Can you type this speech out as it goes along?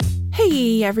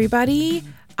Hey, everybody.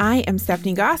 I am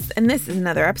Stephanie Goss, and this is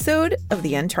another episode of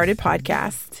the Uncharted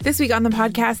Podcast. This week on the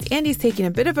podcast, Andy's taking a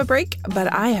bit of a break,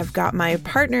 but I have got my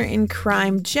partner in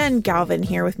crime, Jen Galvin,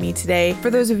 here with me today.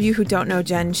 For those of you who don't know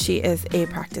Jen, she is a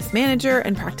practice manager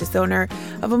and practice owner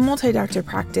of a multi-doctor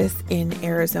practice in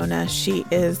Arizona. She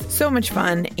is so much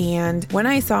fun, and when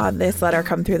I saw this letter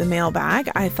come through the mailbag,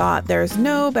 I thought there's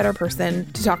no better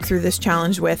person to talk through this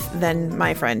challenge with than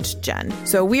my friend Jen.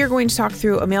 So we are going to talk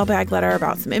through a mailbag letter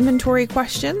about some inventory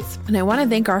questions. And I want to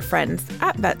thank our friends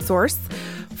at VetSource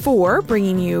for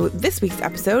bringing you this week's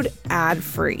episode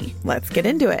ad-free. Let's get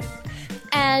into it.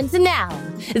 And now,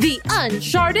 the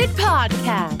Uncharted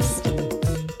Podcast.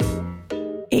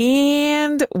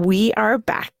 And we are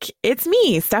back. It's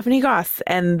me, Stephanie Goss.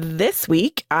 And this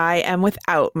week, I am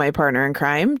without my partner in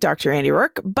crime, Dr. Andy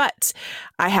Rourke, but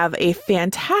I have a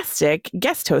fantastic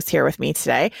guest host here with me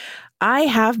today. I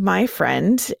have my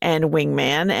friend and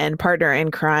wingman and partner in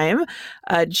crime,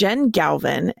 Jen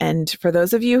Galvin. And for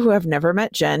those of you who have never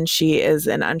met Jen, she is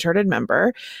an Uncharted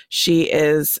member. She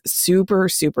is super,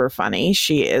 super funny.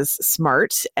 She is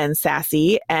smart and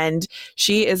sassy, and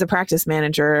she is a practice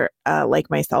manager like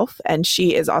myself. And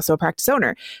she is also a practice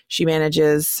owner. She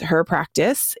manages her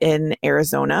practice in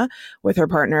Arizona with her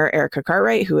partner, Erica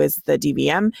Cartwright, who is the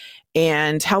DVM.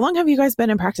 And how long have you guys been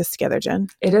in practice together, Jen?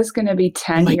 It is going to be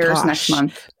 10 years next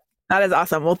month. That is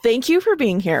awesome. Well, thank you for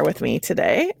being here with me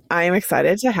today. I am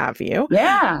excited to have you.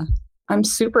 Yeah, I'm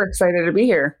super excited to be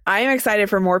here. I am excited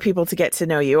for more people to get to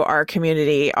know you. Our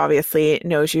community obviously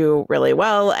knows you really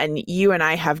well. And you and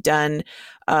I have done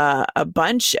a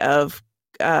bunch of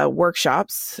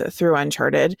workshops through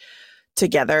Uncharted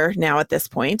together now at this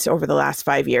point over the last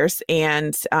 5 years.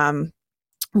 And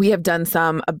we have done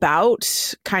some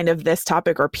about kind of this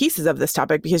topic or pieces of this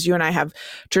topic because you and I have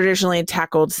traditionally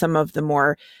tackled some of the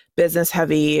more business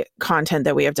heavy content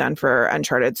that we have done for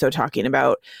Uncharted. So talking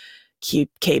about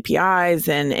KPIs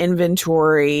and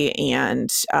inventory and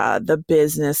the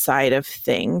business side of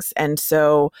things. And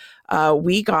so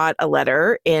we got a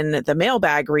letter in the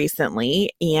mailbag recently.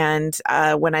 And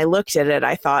when I looked at it,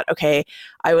 I thought, okay,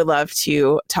 I would love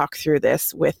to talk through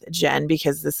this with Jen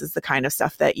because this is the kind of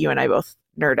stuff that you and I both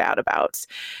nerd out about.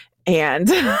 And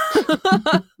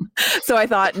so I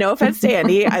thought, no offense to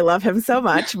Andy, I love him so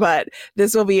much, but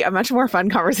this will be a much more fun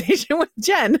conversation with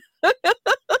Jen.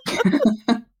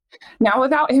 Now,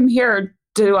 without him here,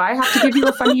 do I have to give you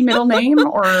a funny middle name,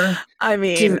 or I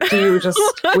mean, do you just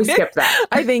we skip that?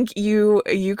 I think you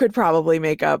could probably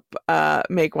make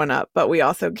one up, but we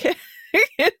also can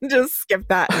just skip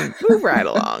that and move right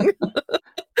along.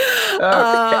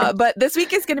 Okay. But this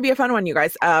week is going to be a fun one, you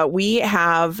guys. We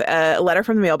have a letter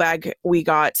from the mailbag we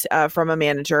got from a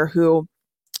manager who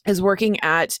is working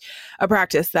at a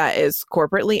practice that is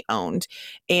corporately owned,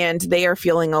 and they are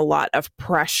feeling a lot of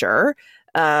pressure,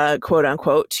 quote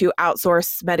unquote, to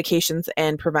outsource medications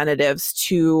and preventatives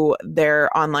to their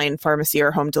online pharmacy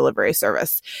or home delivery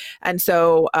service. And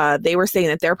so they were saying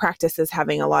that their practice is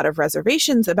having a lot of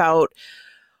reservations about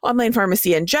online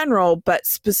pharmacy in general, but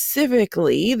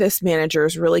specifically, this manager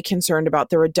is really concerned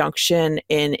about the reduction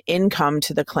in income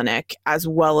to the clinic, as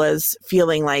well as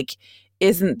feeling like,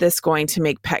 isn't this going to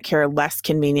make pet care less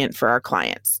convenient for our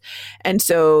clients? And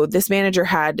so this manager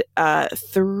had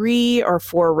 3 or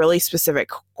 4 really specific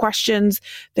questions.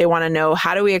 They want to know,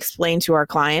 how do we explain to our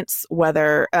clients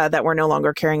whether that we're no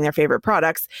longer carrying their favorite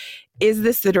products? Is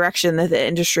this the direction that the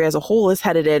industry as a whole is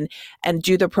headed in? And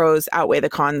do the pros outweigh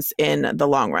the cons in the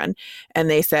long run? And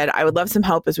they said, I would love some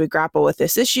help as we grapple with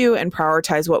this issue and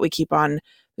prioritize what we keep on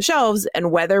the shelves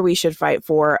and whether we should fight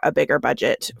for a bigger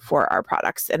budget for our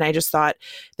products. And I just thought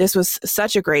this was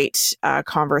such a great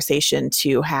conversation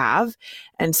to have.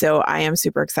 And so I am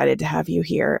super excited to have you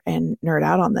here and nerd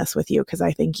out on this with you, because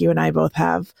I think you and I both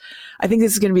have, I think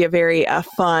this is going to be a very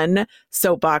fun,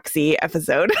 soapboxy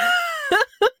episode.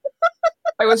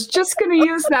 I was just going to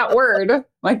use that word.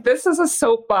 Like, this is a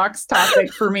soapbox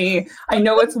topic for me. I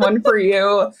know it's one for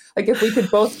you. Like, if we could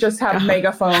both just have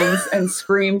megaphones and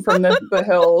scream from the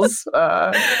hills.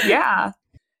 Yeah.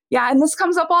 And this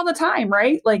comes up all the time,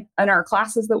 right? Like in our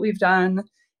classes that we've done,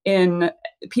 in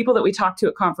people that we talk to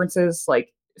at conferences, like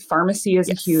pharmacy is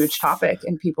a huge topic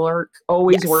and people are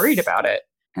always worried about it.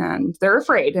 And they're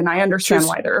afraid, and I understand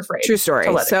why they're afraid. True story.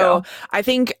 So I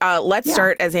think let's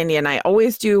start, as Andy and I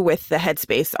always do, with the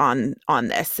headspace on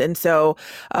this. And so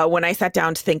when I sat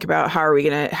down to think about how are we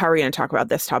gonna talk about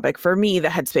this topic, for me, the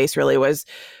headspace really was,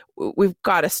 we've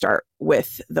got to start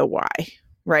with the why,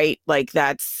 right? Like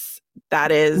that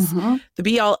is the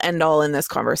be all end all in this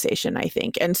conversation, I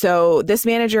think. And so this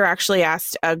manager actually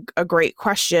asked a great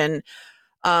question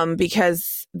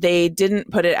because they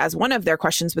didn't put it as one of their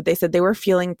questions, but they said they were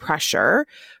feeling pressure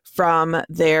from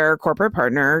their corporate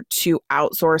partner to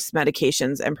outsource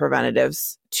medications and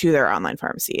preventatives to their online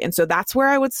pharmacy. And so that's where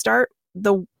I would start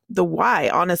the why,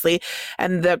 honestly.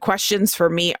 And the questions for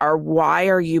me are, why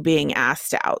are you being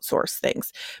asked to outsource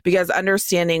things? Because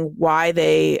understanding why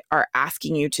they are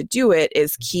asking you to do it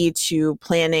is key to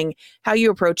planning how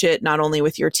you approach it, not only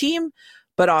with your team,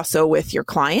 but also with your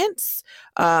clients.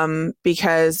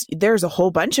 Because there's a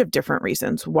whole bunch of different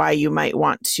reasons why you might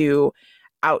want to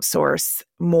outsource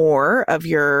more of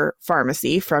your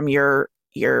pharmacy from your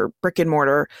brick and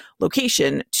mortar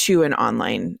location to an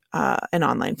online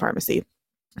pharmacy.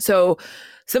 So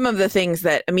some of the things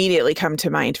that immediately come to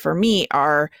mind for me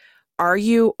are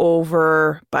you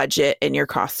over budget in your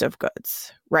cost of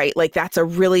goods, right? Like that's a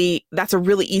really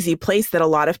easy place that a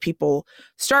lot of people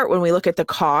start when we look at the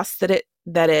cost that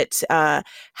it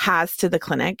has to the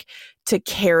clinic to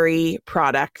carry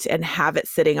product and have it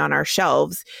sitting on our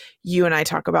shelves. You and I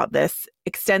talk about this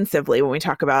extensively when we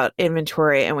talk about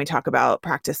inventory and we talk about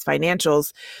practice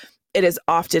financials. It is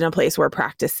often a place where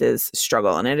practices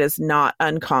struggle. And it is not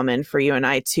uncommon for you and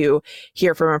I to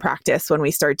hear from a practice when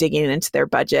we start digging into their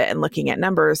budget and looking at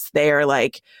numbers. They are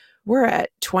like, we're at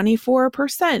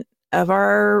 24% of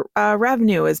our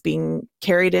revenue is being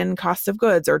carried in cost of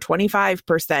goods, or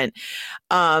 25%.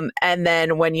 And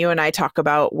then when you and I talk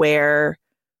about where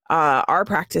our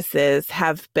practices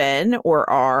have been or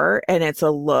are, and it's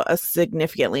a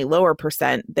significantly lower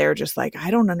percent, they're just like, I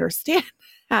don't understand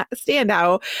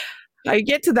how I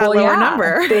get to that lower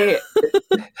number.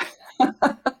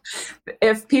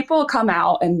 If people come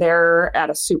out and they're at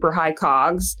a super high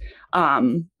COGS,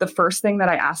 the first thing that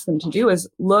I ask them to do is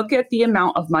look at the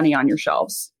amount of money on your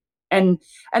shelves. And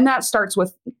that starts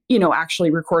with, actually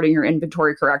recording your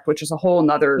inventory correct, which is a whole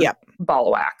nother ball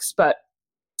of wax. But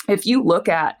if you look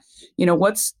at,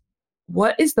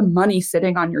 what is the money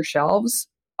sitting on your shelves?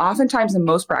 Oftentimes in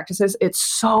most practices, it's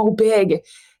so big.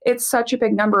 It's such a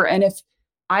big number. And if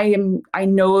I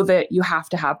know that you have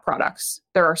to have products,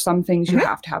 there are some things you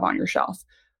have to have on your shelf.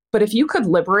 But if you could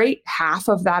liberate half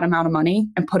of that amount of money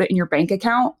and put it in your bank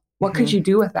account, what could you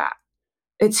do with that?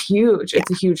 It's huge. It's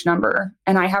a huge number.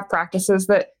 And I have practices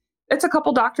that it's a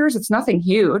couple doctors, it's nothing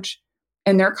huge.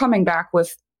 And they're coming back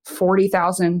with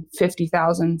 $40,000, $50,000,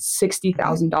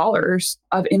 $60,000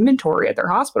 of inventory at their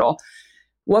hospital.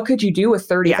 What could you do with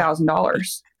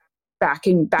 $30,000 back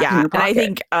in your pocket?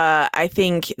 And I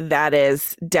think that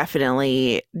is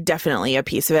definitely a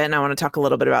piece of it. And I want to talk a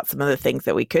little bit about some of the things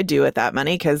that we could do with that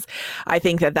money, because I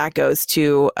think that goes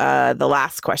to the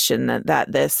last question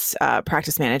that this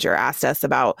practice manager asked us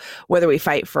about whether we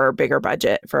fight for a bigger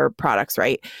budget for products,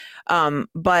 right?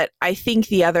 But I think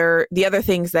the other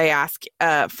things they ask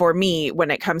for me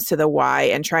when it comes to the why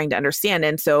and trying to understand.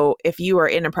 And so if you are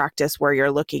in a practice where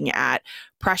you're looking at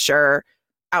pressure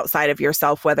outside of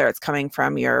yourself, whether it's coming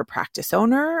from your practice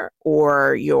owner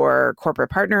or your corporate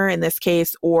partner in this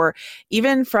case, or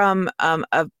even from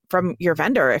your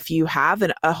vendor, if you have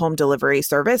a home delivery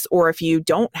service, or if you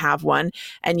don't have one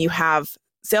and you have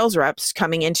sales reps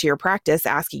coming into your practice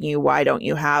asking you, why don't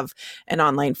you have an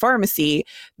online pharmacy?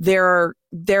 There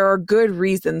are good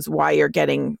reasons why you're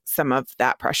getting some of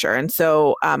that pressure. And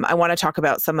so I want to talk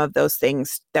about some of those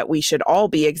things that we should all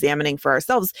be examining for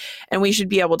ourselves, and we should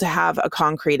be able to have a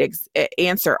concrete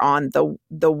answer on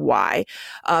the why.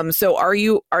 So are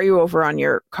you over on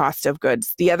your cost of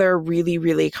goods? The other really,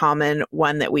 really common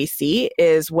one that we see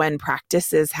is when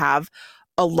practices have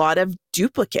a lot of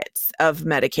duplicates of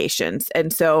medications.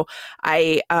 And so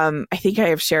I think I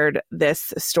have shared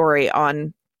this story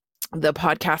on the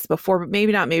podcast before, but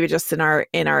maybe just in our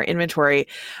inventory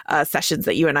sessions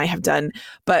that you and I have done.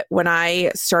 But when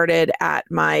I started at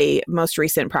my most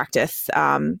recent practice,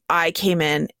 I came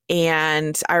in,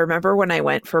 and I remember when I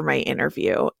went for my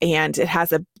interview, and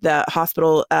the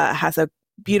hospital has a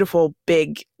beautiful,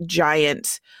 big,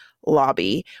 giant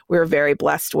lobby. We're very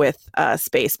blessed with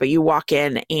space, but you walk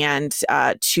in, and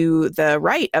to the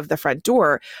right of the front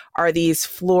door are these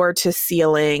floor to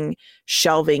ceiling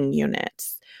shelving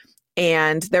units,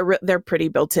 and they're pretty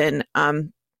built in.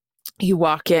 You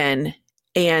walk in,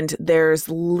 and there's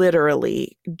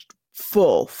literally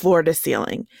full floor to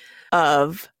ceiling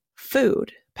of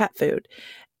food, pet food,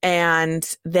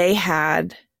 and they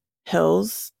had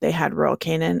Hills, they had Royal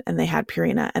Canin, and they had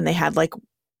Purina, and they had like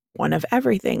one of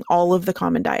everything, all of the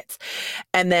common diets.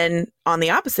 And then on the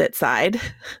opposite side,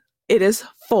 it is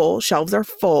full, shelves are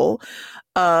full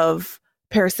of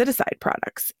parasiticide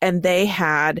products. And they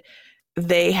had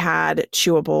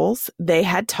chewables, they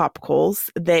had topicals,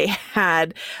 they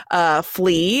had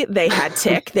flea, they had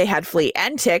tick, they had flea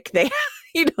and tick,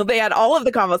 They had all of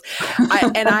the combos.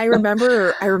 I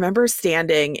remember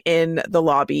standing in the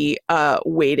lobby,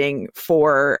 waiting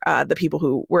for the people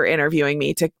who were interviewing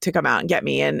me to come out and get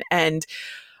me. And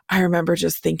I remember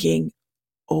just thinking,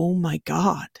 oh my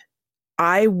God,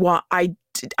 I want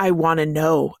to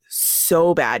know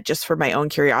so bad, just for my own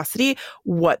curiosity,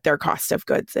 what their cost of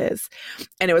goods is.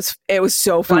 And it was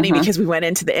so funny because we went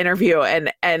into the interview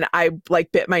and I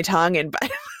like bit my tongue and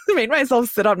made myself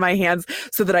sit on my hands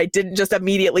so that I didn't just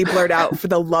immediately blurt out, for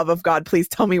the love of God, please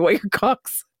tell me what your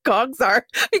cogs are.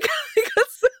 Because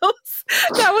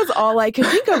that was all I could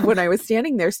think of when I was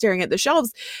standing there staring at the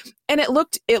shelves. And it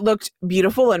looked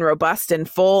beautiful and robust and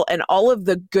full, and all of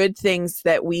the good things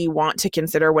that we want to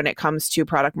consider when it comes to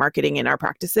product marketing in our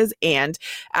practices. And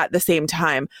at the same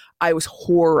time, I was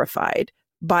horrified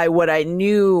by what I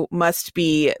knew must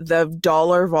be the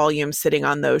dollar volume sitting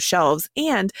on those shelves.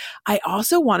 And I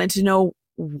also wanted to know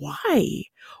why.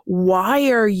 Why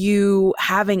are you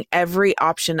having every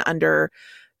option under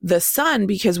the sun?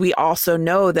 Because we also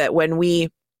know that when we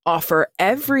offer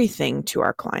everything to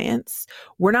our clients,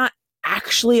 we're not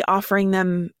actually offering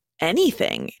them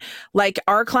anything. Like,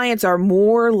 our clients are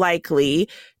more likely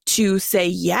to say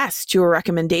yes to a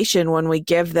recommendation when we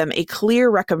give them a clear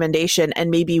recommendation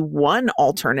and maybe one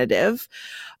alternative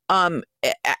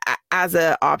as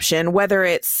an option, whether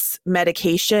it's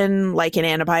medication like an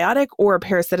antibiotic or a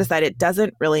parasiticide. It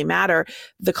doesn't really matter.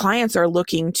 The clients are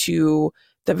looking to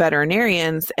the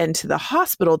veterinarians and to the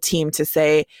hospital team to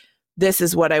say, this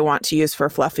is what I want to use for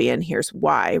Fluffy, and here's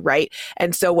why, right?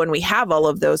 And so when we have all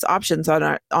of those options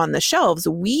on the shelves,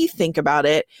 we think about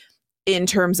it in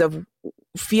terms of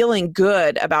feeling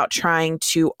good about trying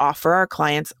to offer our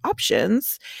clients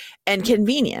options and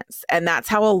convenience. And that's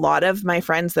how a lot of my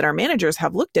friends that are managers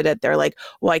have looked at it. They're like,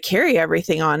 well, I carry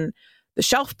everything on the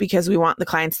shelf because we want the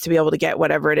clients to be able to get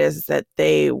whatever it is that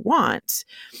they want.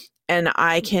 And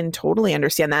I can totally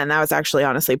understand that. And that was actually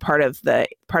honestly part of the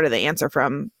answer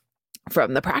from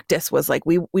the practice was like,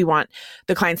 we want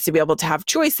the clients to be able to have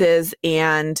choices.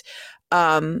 And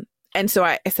so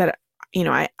I said,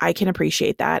 I can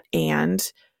appreciate that.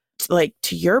 And like,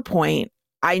 to your point,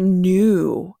 I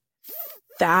knew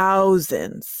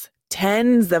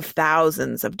tens of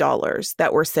thousands of dollars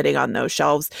that were sitting on those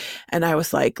shelves. And I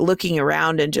was like looking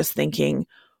around and just thinking,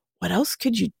 what else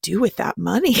could you do with that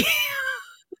money?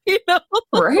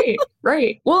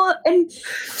 Right. Well, and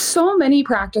so many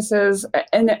practices,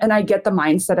 and I get the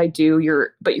mindset, I do,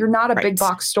 but you're not a big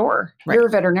box store. Right. You're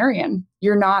a veterinarian.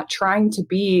 You're not trying to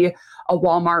be a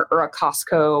Walmart or a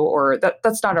Costco, or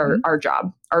that's not our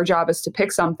job. Our job is to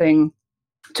pick something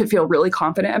to feel really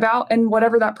confident about, and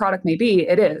whatever that product may be,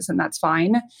 it is, and that's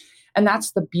fine. And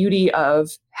that's the beauty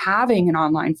of having an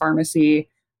online pharmacy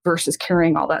versus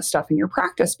carrying all that stuff in your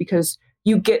practice, because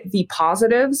you get the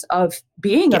positives of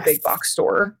being a big box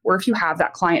store, where if you have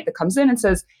that client that comes in and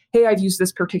says, hey, I've used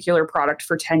this particular product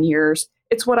for 10 years.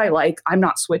 It's what I like. I'm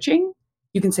not switching.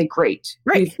 You can say, great.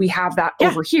 Right. We have that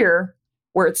over here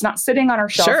where it's not sitting on our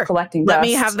shelf collecting dust. Let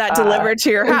me have that delivered to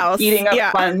your house. Eating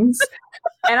up funds.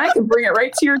 And I can bring it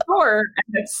right to your door.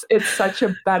 And it's such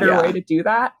a better way to do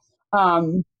that.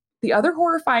 The other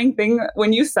horrifying thing,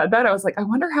 when you said that, I was like, I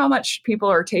wonder how much people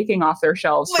are taking off their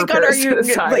shelves for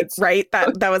parasiticides. Right?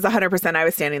 That was 100%. I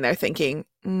was standing there thinking,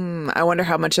 I wonder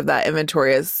how much of that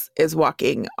inventory is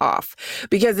walking off,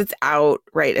 because it's out,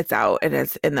 right? It's out and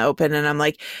it's in the open. And I'm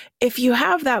like, if you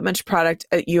have that much product,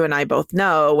 you and I both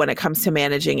know when it comes to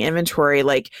managing inventory,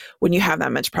 like when you have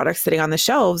that much product sitting on the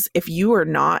shelves, if you are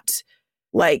not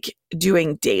like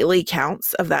doing daily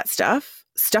counts of that stuff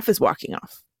is walking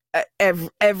off.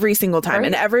 Every single time. Right.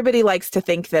 And everybody likes to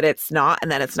think that it's not,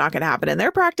 and that it's not going to happen in their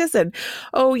practice. And,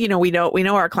 we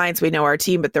know our clients, we know our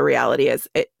team, but the reality is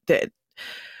it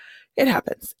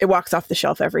happens. It walks off the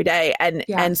shelf every day.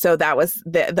 And so that was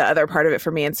the other part of it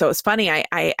for me. And so it was funny.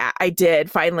 I did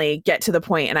finally get to the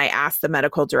point, and I asked the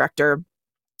medical director,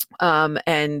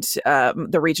 and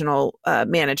the regional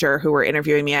manager who were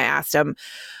interviewing me, I asked him,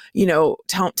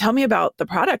 tell me about the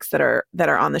products that are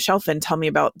on the shelf, and tell me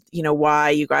about, why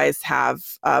you guys have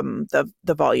the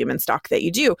volume and stock that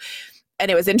you do. And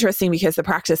it was interesting because the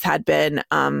practice had been,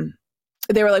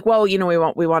 they were like, well,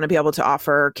 we want to be able to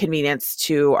offer convenience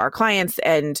to our clients,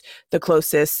 and the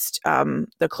closest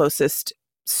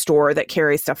store that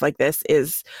carries stuff like this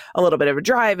is a little bit of a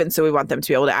drive. And so we want them to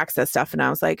be able to access stuff. And I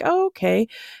was like, oh, okay.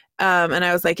 And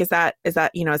I was like, is that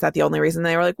the only reason?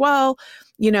 They were like, well,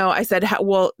 I said,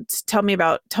 well, tell me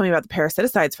about the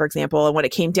parasiticides, for example. And what it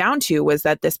came down to was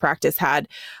that this practice had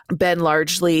been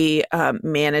largely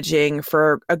managing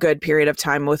for a good period of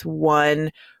time with one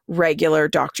regular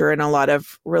doctor and a lot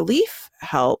of relief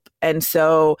help. And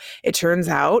so it turns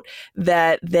out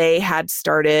that they had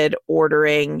started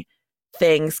ordering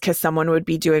things because someone would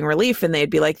be doing relief and they'd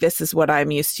be like, this is what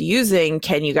I'm used to using.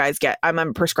 Can you guys I'm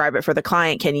gonna prescribe it for the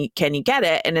client. Can you get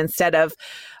it? And instead of,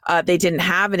 they didn't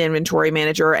have an inventory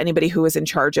manager or anybody who was in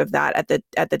charge of that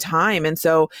at the time. And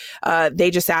so they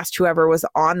just asked whoever was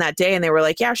on that day and they were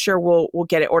like, yeah, sure. We'll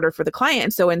get it ordered for the client.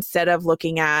 And so instead of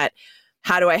looking at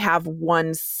how do I have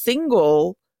one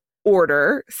single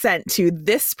order sent to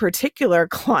this particular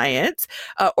client,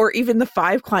 or even the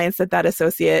 5 clients that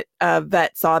associate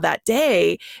vet saw that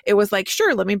day, it was like,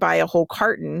 sure, let me buy a whole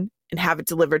carton and have it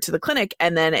delivered to the clinic.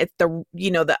 And then it's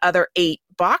the other 8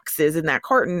 boxes in that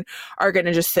carton are going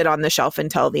to just sit on the shelf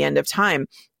until the end of time.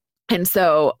 And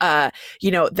so,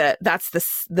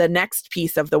 that's the next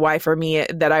piece of the why for me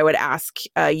that I would ask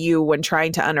you when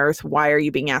trying to unearth why are you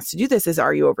being asked to do this is,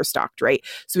 are you overstocked, right?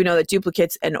 So we know that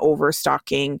duplicates and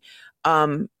overstocking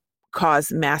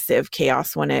cause massive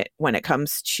chaos when it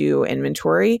comes to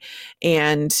inventory.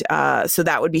 And so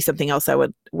that would be something else I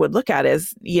would look at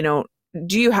is,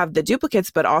 do you have the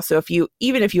duplicates? But also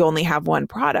even if you only have one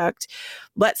product,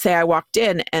 let's say I walked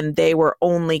in and they were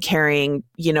only carrying,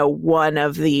 one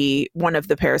of the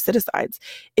parasiticides.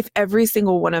 If every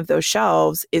single one of those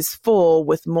shelves is full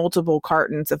with multiple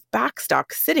cartons of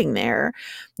backstock sitting there,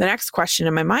 the next question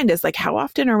in my mind is like, how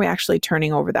often are we actually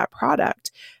turning over that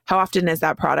product? How often is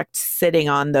that product sitting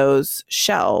on those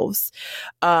shelves?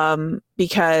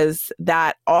 Because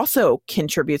that also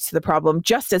contributes to the problem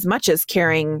just as much as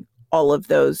carrying all of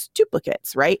those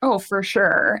duplicates, right? Oh, for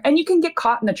sure. And you can get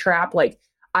caught in the trap. Like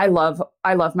I love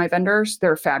my vendors.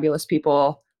 They're fabulous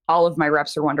people. All of my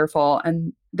reps are wonderful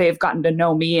and they've gotten to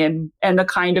know me and the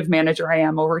kind of manager I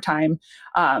am over time.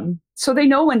 So they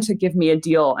know when to give me a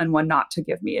deal and when not to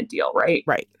give me a deal, right?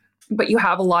 Right. But you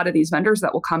have a lot of these vendors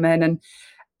that will come in and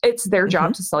it's their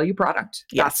job to sell you product.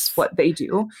 Yes. That's what they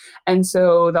do. And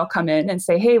so they'll come in and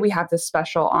say, hey, we have this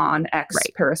special on X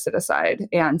parasiticide.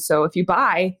 And so if you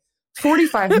buy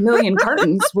 45 million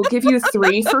cartons, we'll give you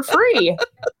 3 for free.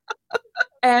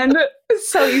 And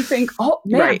so you think, oh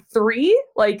man, 3?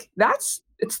 Like it's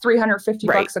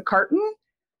 $350 a carton.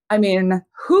 I mean,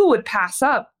 who would pass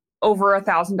up over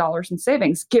 $1,000 in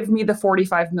savings? Give me the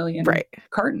 45 million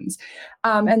cartons.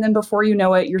 And then before you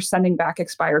know it, you're sending back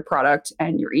expired product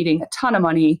and you're eating a ton of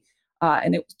money.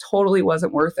 And it totally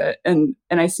wasn't worth it. And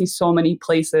I see so many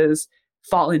places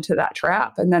fall into that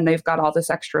trap. And then they've got all this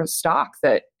extra stock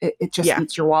that it just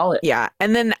eats your wallet. Yeah.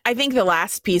 And then I think the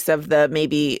last piece of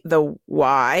the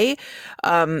why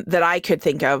that I could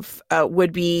think of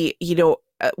would be,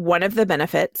 one of the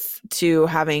benefits to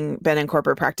having been in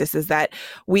corporate practice is that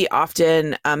we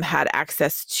often had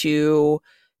access to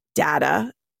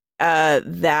data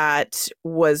that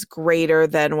was greater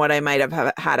than what I might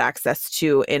have had access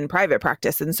to in private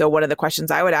practice. And so one of the questions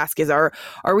I would ask is, are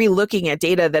we looking at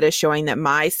data that is showing that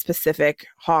my specific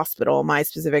hospital, my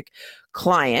specific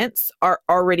clients are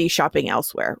already shopping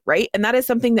elsewhere, right? And that is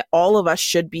something that all of us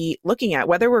should be looking at,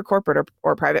 whether we're corporate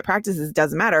or private practices,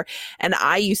 doesn't matter. And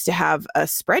I used to have a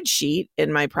spreadsheet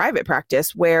in my private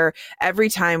practice where every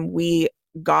time we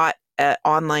got an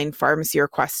online pharmacy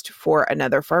request for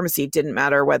another pharmacy, didn't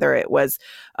matter whether it was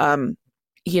 1-800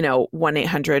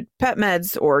 Pet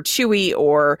Meds or Chewy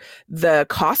or the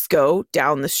Costco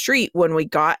down the street, when we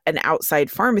got an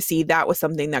outside pharmacy, that was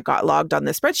something that got logged on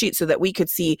the spreadsheet so that we could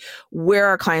see where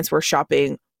our clients were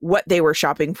shopping, what they were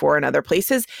shopping for in other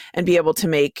places, and be able to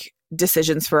make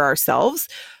decisions for ourselves.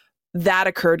 That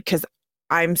occurred because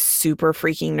I'm super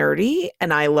freaking nerdy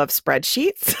and I love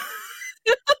spreadsheets.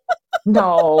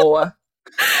 No.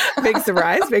 Big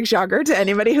surprise, big shocker to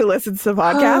anybody who listens to the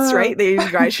podcast, right?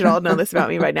 You guys should all know this about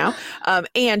me by now.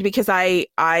 And because I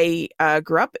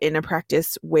grew up in a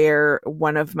practice where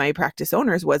one of my practice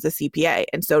owners was a CPA.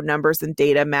 And so numbers and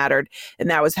data mattered. And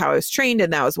that was how I was trained.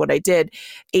 And that was what I did.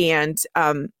 And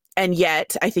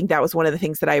yet I think that was one of the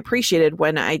things that I appreciated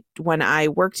when I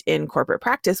worked in corporate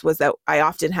practice, was that I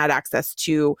often had access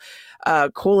to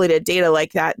collated data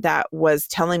like that was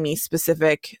telling me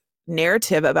specific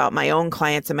narrative about my own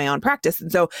clients and my own practice.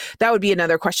 And so that would be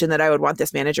another question that I would want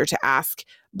this manager to ask.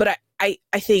 But I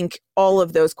think all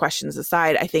of those questions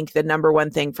aside, I think the number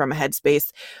one thing from a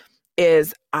headspace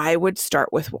is I would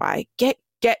start with why. Get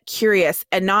curious,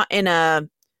 and not in a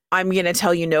I'm going to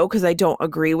tell you no because I don't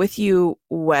agree with you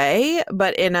way,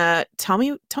 but in a tell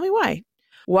me why.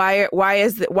 Why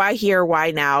here?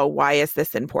 Why now? Why is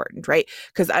this important? Right?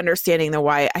 Because understanding the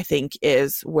why, I think,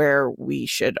 is where we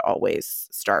should always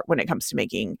start when it comes to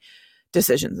making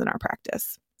decisions in our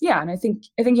practice. Yeah. And I think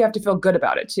you have to feel good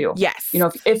about it too. Yes.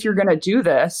 If you're going to do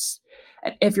this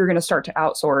if you're going to start to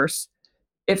outsource,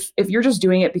 if you're just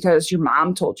doing it because your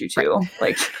mom told you to, Right.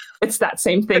 like it's that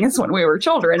same thing as when we were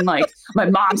children. Like my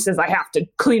mom says I have to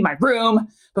clean my room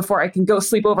before I can go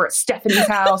sleep over at Stephanie's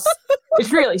house.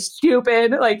 It's really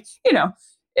stupid. Like,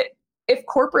 if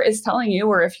corporate is telling you,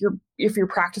 or if your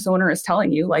practice owner is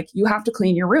telling you, like, you have to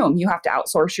clean your room, you have to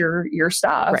outsource your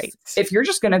stuff. Right. If you're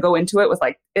just going to go into it with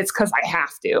like, it's because I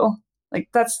have to, like,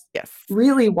 that's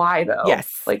really why though. Yes.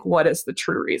 Like, what is the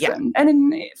true reason? And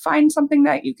then find something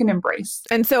that you can embrace.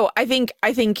 And so I think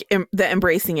the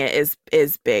embracing it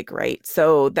is big, right?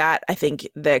 So that I think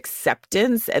the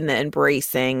acceptance and the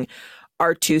embracing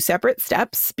are two separate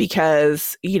steps,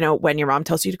 because, when your mom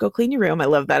tells you to go clean your room, I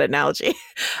love that analogy.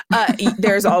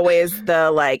 There's always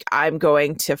the, like, I'm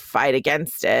going to fight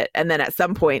against it. And then at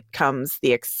some point comes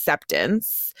the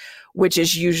acceptance, which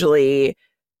is usually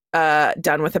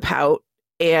done with a pout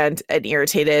and an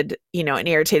irritated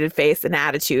face and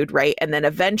attitude, right? And then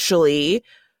eventually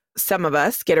some of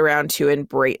us get around to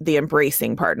the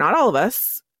embracing part. Not all of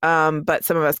us, but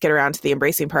some of us get around to the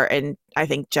embracing part. And I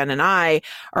think Jen and I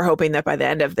are hoping that by the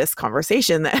end of this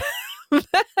conversation that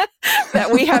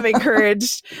that we have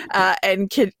encouraged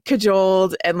and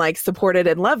cajoled and like supported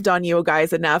and loved on you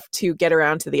guys enough to get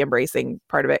around to the embracing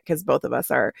part of it, because both of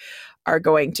us are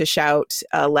going to shout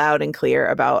loud and clear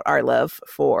about our love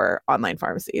for online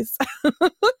pharmacies.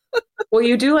 Well,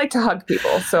 you do like to hug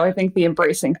people, so I think the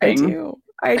embracing thing.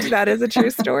 I do. That is a true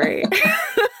story.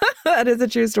 That is a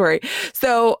true story.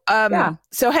 So,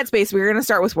 so Headspace, we're going to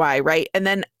start with why, right? And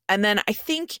then I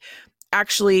think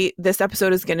actually this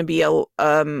episode is going to be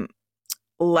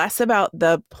less about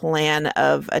the plan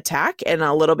of attack and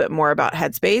a little bit more about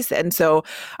Headspace. And so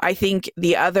I think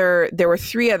there were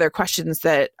 3 other questions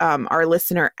that our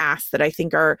listener asked that I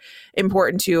think are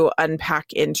important to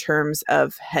unpack in terms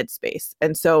of Headspace.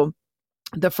 And so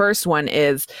the first one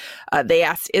is they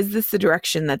asked, is this the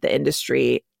direction that the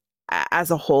industry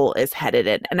as a whole is headed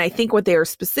in? And I think what they are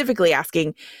specifically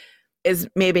asking is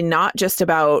maybe not just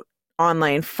about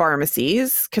online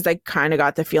pharmacies, because I kind of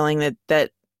got the feeling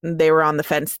that they were on the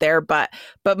fence there, but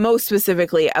most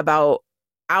specifically about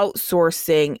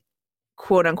outsourcing,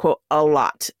 quote unquote, a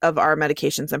lot of our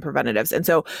medications and preventatives. And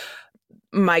so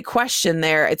my question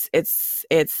there, it's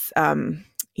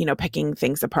picking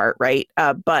things apart, right?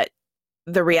 But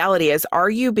the reality is,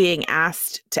 are you being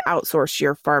asked to outsource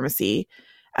your pharmacy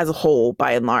as a whole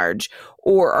by and large,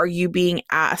 or are you being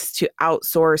asked to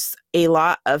outsource a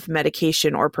lot of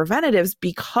medication or preventatives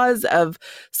because of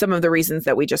some of the reasons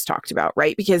that we just talked about,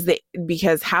 right?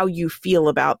 Because how you feel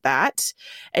about that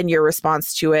and your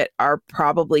response to it are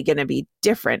probably going to be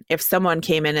different. If someone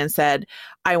came in and said,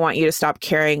 I want you to stop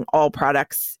carrying all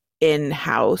products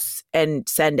in-house and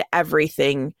send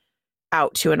everything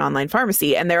out to an online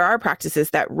pharmacy. And there are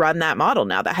practices that run that model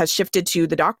now that has shifted to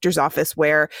the doctor's office,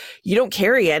 where you don't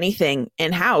carry anything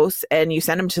in-house and you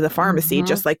send them to the pharmacy,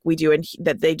 just like we do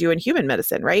that they do in human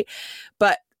medicine, right?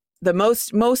 But the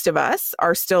most of us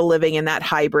are still living in that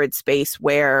hybrid space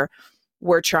where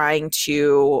we're trying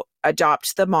to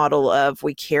adopt the model of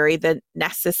we carry the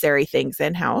necessary things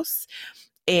in-house,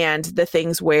 and the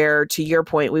things where, to your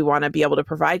point, we want to be able to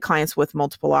provide clients with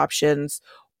multiple options,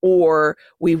 or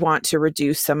we want to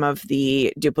reduce some of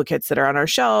the duplicates that are on our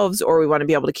shelves, or we want to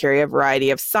be able to carry a variety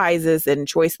of sizes and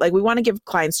choice. Like, we want to give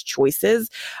clients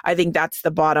choices. I think that's the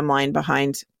bottom line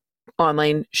behind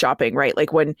online shopping, right?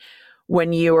 Like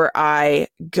when you or I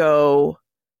go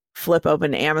flip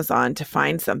open Amazon to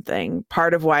find something,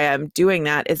 part of why I'm doing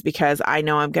that is because I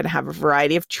know I'm going to have a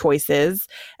variety of choices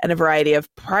and a variety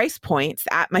of price points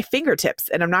at my fingertips,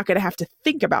 and I'm not going to have to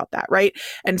think about that, right?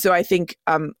 And so I think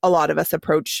a lot of us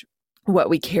approach what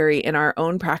we carry in our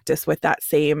own practice with that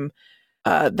same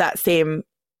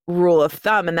rule of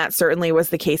thumb. And that certainly was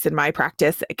the case in my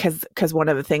practice, because one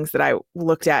of the things that I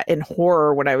looked at in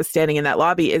horror when I was standing in that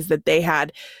lobby is that they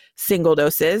had single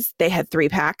doses, they had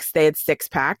 3-packs, they had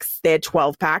 6-packs, they had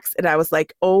 12-packs. And I was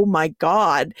like, oh my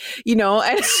God,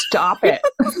 and stop it.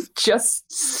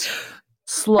 Just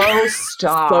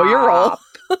stop. Slow your roll.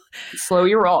 Slow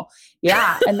your roll.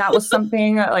 Yeah. And that was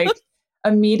something like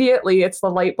immediately it's the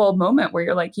light bulb moment where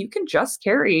you're like, you can just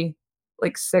carry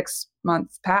like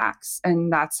 6-month packs,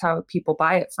 and that's how people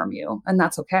buy it from you. And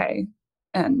that's okay.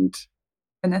 And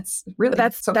it's really,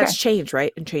 that's change,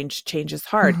 right? And change is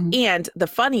hard. And the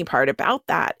funny part about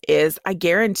that is I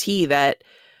guarantee that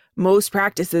most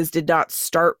practices did not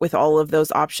start with all of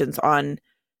those options on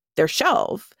their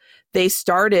shelf. they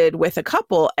started with a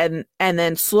couple and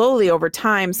then slowly over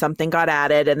time something got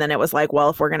added. And then it was like,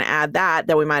 well, if we're going to add that,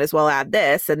 then we might as well add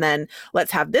this. And then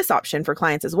let's have this option for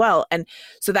clients as well. And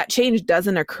so that change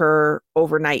doesn't occur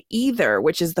overnight either,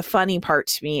 which is the funny part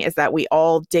to me, is that we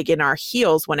all dig in our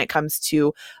heels when it comes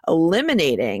to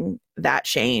eliminating that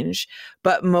change.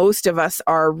 But most of us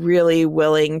are really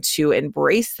willing to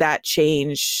embrace that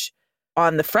change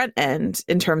on the front end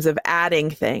in terms of adding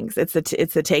things. It's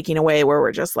the taking away where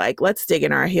we're just like, let's dig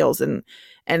in our heels and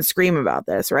scream about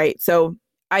this, right? So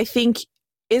I think,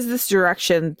 is this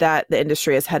direction that the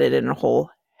industry is headed in a whole?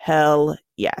 Hell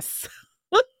yes.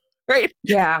 Right.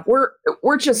 Yeah,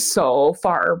 we're just so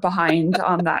far behind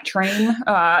on that train.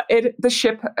 The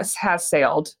ship has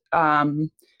sailed.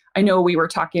 I know we were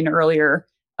talking earlier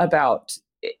about,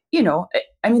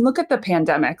 I mean, look at the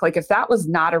pandemic. Like, if that was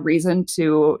not a reason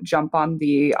to jump on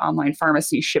the online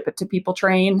pharmacy, ship it to people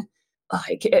train,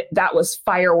 that was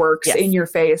fireworks in your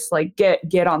face. Like,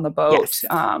 get on the boat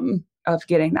of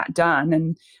getting that done.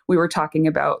 And we were talking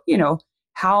about,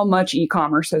 how much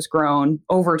e-commerce has grown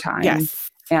over time. Yes.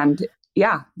 And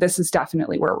yeah, this is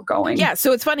definitely where we're going. Yeah.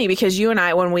 So it's funny because you and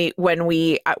I, when we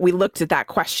looked at that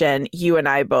question, you and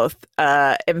I both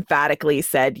emphatically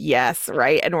said yes,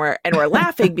 right? And we're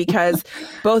laughing because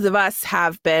both of us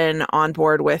have been on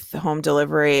board with home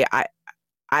delivery.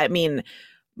 I mean,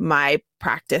 my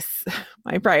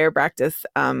prior practice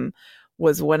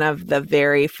was one of the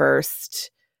very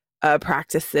first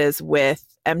practices with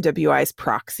MWI's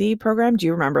proxy program. Do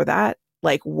you remember that?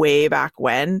 Like way back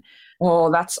when?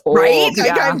 Oh, that's old. Right?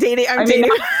 Yeah. I'm dating.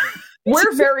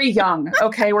 We're very young.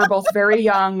 Okay. We're both very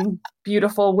young,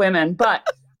 beautiful women, but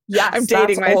yes, I'm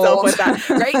dating myself old. with that.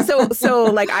 Right. So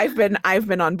like I've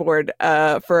been on board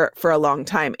for a long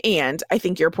time. And I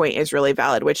think your point is really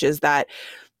valid, which is that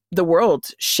the world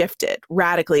shifted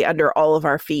radically under all of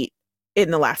our feet in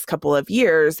the last couple of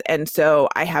years. And so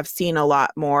I have seen a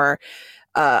lot more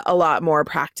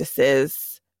practices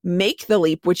make the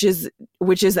leap, which is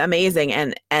amazing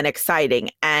and exciting.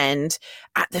 And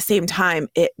at the same time,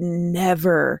 it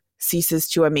never ceases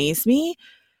to amaze me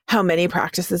how many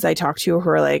practices I talk to who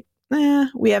are like,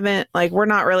 we haven't, like, we're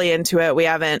not really into it. We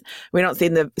don't see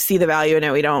the value in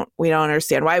it. We don't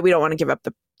understand why. We don't want to give up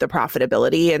the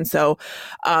profitability. And so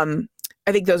I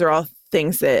think those are all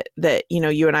things that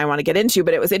you and I want to get into.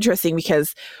 But it was interesting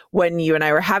because when you and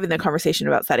I were having the conversation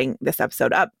about setting this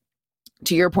episode up,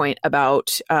 to your point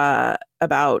about the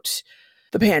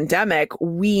pandemic,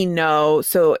 we know.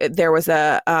 So there was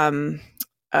a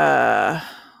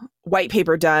white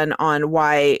paper done on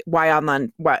why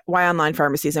online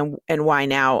pharmacies and why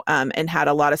now, and had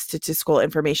a lot of statistical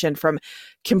information from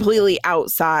completely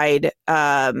outside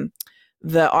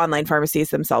the online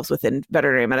pharmacies themselves within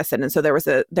veterinary medicine. And so there was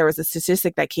a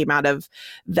statistic that came out of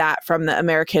that from the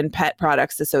American Pet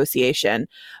Products Association.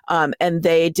 And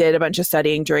they did a bunch of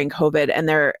studying during COVID, and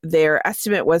their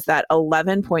estimate was that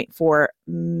 11.4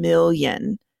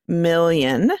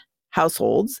 million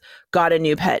households got a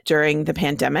new pet during the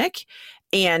pandemic.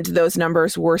 And those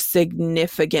numbers were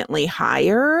significantly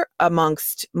higher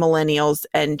amongst millennials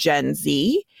and Gen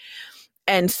Z.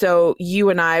 And so you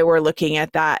and I were looking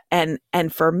at that. And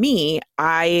for me,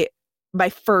 my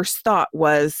first thought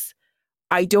was,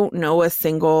 I don't know a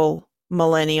single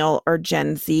millennial or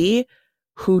Gen Z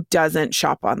who doesn't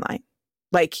shop online.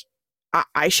 Like,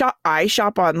 I shop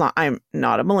online. I'm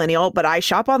not a millennial, but I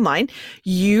shop online.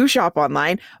 You shop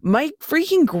online. My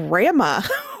freaking grandma,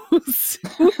 who's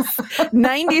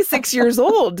 96 years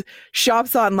old,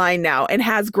 shops online now and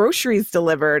has groceries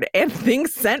delivered and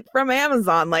things sent from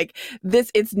Amazon. Like this,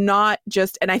 it's not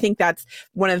just, and I think that's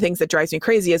one of the things that drives me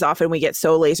crazy is often we get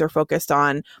so laser focused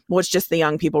on, well, it's just the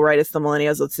young people, right? It's the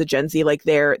millennials, it's the Gen Z, like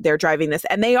they're driving this.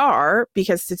 And they are,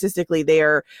 because statistically they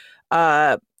are,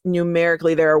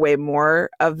 numerically, there are way more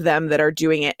of them that are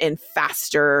doing it at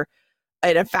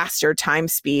a faster time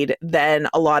speed than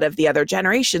a lot of the other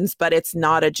generations, but it's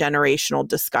not a generational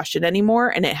discussion anymore.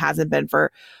 And it hasn't been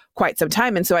for quite some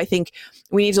time. And so I think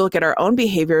we need to look at our own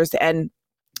behaviors. And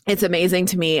it's amazing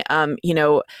to me, I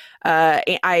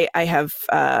have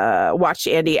watched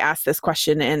Andy ask this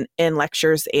question in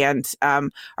lectures, and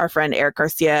our friend Eric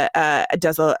Garcia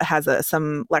has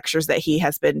some lectures that he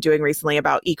has been doing recently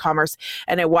about e-commerce.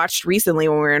 And I watched recently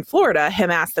when we were in Florida, him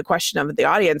ask the question of the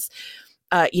audience,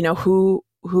 who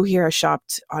here has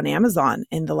shopped on Amazon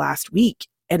in the last week?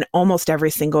 And almost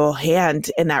every single hand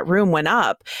in that room went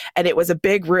up, and it was a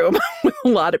big room with a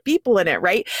lot of people in it,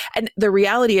 right? And the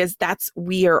reality is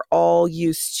we are all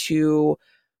used to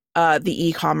the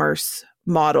e-commerce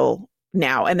model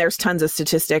now. And there's tons of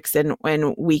statistics, and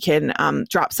when we can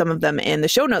drop some of them in the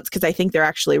show notes, because I think they're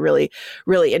actually really,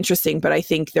 really interesting. But I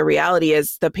think the reality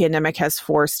is the pandemic has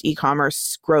forced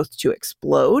e-commerce growth to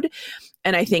explode.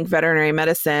 And I think veterinary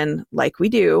medicine, like we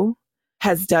do,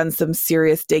 has done some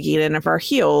serious digging in of our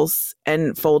heels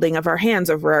and folding of our hands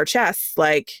over our chests.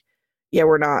 Like, yeah,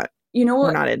 we're not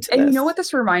into and this. you know what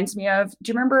this reminds me of?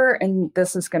 Do you remember, and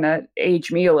this is going to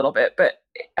age me a little bit, but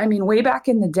I mean, way back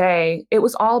in the day, it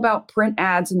was all about print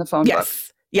ads in the phone book.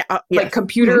 Yeah. Like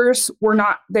computers were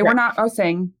not a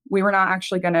thing. We were not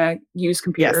actually going to use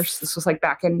computers. Yes. This was like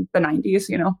back in the 90s,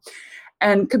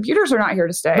 and computers are not here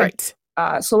to stay.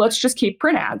 Right. So let's just keep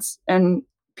print ads. And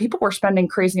people were spending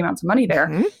crazy amounts of money there.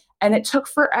 Mm-hmm. And it took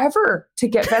forever to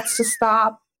get vets to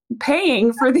stop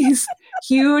paying for these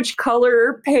huge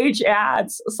color page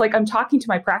ads. It's like I'm talking to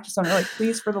my practice owner, like,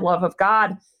 please, for the love of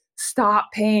God,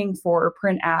 stop paying for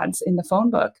print ads in the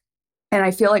phone book. And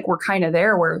I feel like we're kind of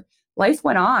there where life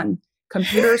went on.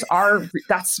 Computers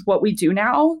that's what we do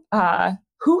now.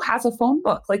 Who has a phone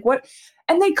book? Like what?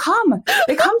 And they come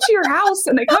to your house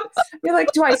and you're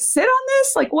like, do I sit on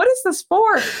this? Like, what is this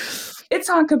for? It's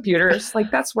on computers. Like,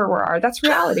 that's where we are. That's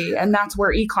reality. And that's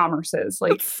where e-commerce is.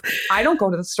 Like, I don't go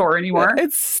to the store anymore.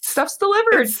 Stuff's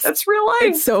delivered. That's real life.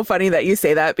 It's so funny that you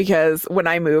say that, because when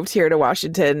I moved here to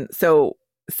Washington, so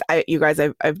you guys,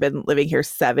 I've been living here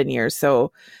 7 years.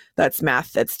 So that's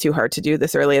math that's too hard to do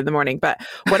this early in the morning. But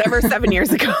whatever 7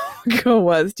 years ago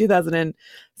was,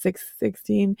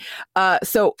 2016.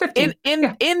 So 15.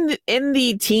 In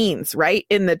the teens, right?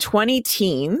 In the 20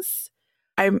 teens,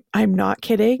 I'm not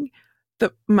kidding.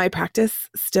 My practice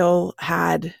still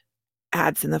had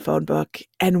ads in the phone book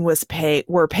and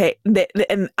were paying.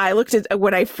 And I looked at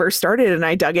when I first started, and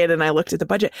I dug in and I looked at the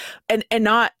budget, and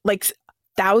not like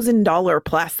 $1,000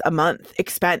 plus a month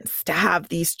expense to have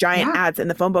these giant ads in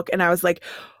the phone book. And I was like,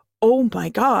 oh my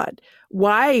God,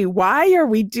 why are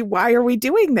we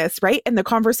doing this? Right. And the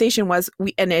conversation was,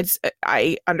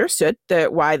 I understood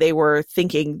why they were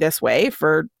thinking this way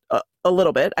for a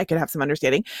little bit. I could have some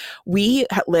understanding. We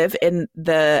live in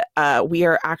we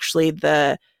are actually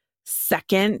the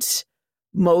second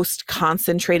most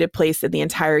concentrated place in the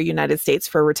entire United States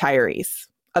for retirees,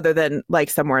 other than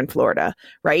like somewhere in Florida.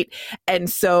 Right. And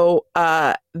so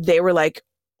they were like,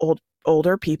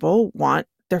 older people want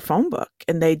their phone book,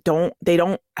 and they don't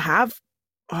have,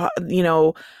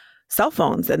 cell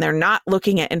phones, and they're not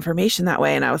looking at information that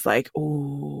way. And I was like,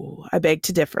 ooh, I beg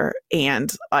to differ.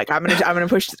 And like, I'm going to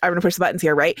push the buttons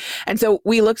here. Right. And so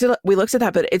we looked at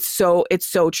that, but it's so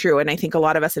true. And I think a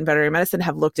lot of us in veterinary medicine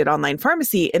have looked at online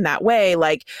pharmacy in that way.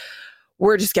 Like,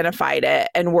 we're just going to fight it,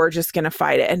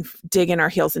 and dig in our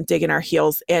heels.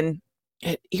 And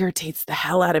it irritates the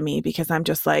hell out of me, because I'm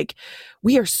just like,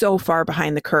 we are so far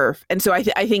behind the curve. And so I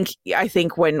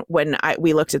think when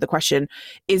we looked at the question,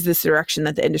 is this the direction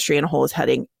that the industry in a whole is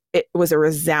heading? It was a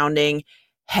resounding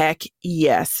heck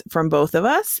yes from both of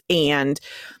us. And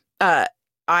I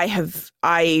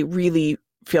really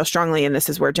feel strongly, and this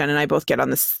is where Jen and I both get on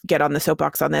the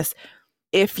soapbox on this.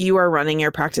 If you are running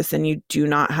your practice and you do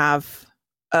not have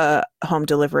a home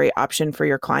delivery option for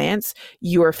your clients,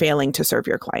 you are failing to serve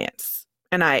your clients.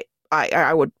 And I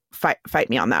would fight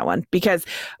me on that one, because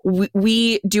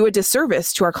we do a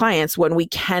disservice to our clients when we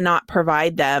cannot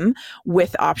provide them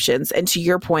with options. And to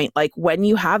your point, like, when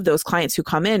you have those clients who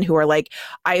come in who are like,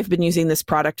 I've been using this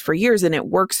product for years and it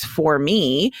works for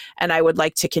me, and I would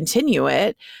like to continue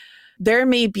it, there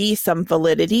may be some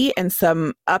validity and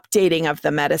some updating of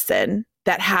the medicine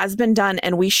that has been done,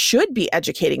 and we should be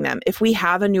educating them. If we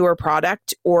have a newer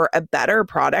product or a better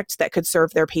product that could serve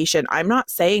their patient, I'm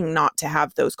not saying not to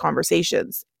have those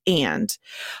conversations. And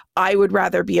I would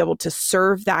rather be able to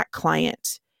serve that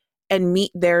client and meet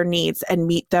their needs and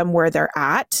meet them where they're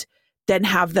at than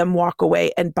have them walk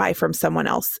away and buy from someone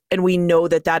else. And we know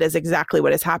that is exactly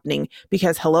what is happening,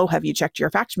 because hello, have you checked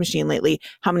your fax machine lately?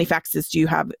 How many faxes do you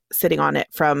have sitting on it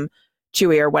from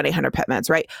Chewy or 1-800-PET-MEDS,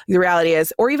 right? The reality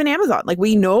is, or even Amazon, like,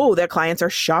 we know that clients are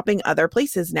shopping other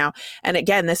places now. And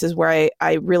again, this is where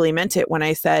I really meant it when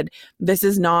I said, this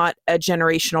is not a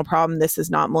generational problem. This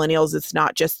is not millennials. It's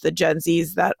not just the Gen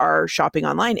Zs that are shopping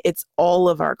online. It's all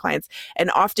of our clients. And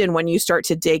often when you start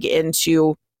to dig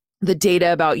into the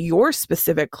data about your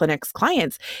specific clinic's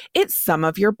clients, it's some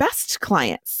of your best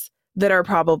clients that are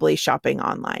probably shopping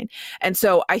online. And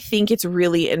so I think it's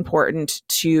really important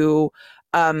to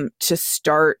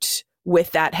start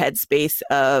with that headspace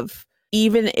of,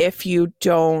 even if you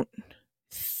don't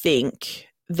think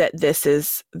that this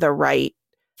is the right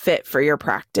fit for your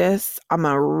practice, I'm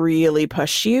going to really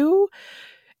push you,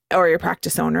 or your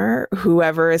practice owner,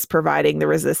 whoever is providing the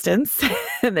resistance,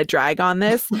 and the drag on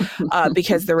this,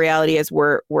 because the reality is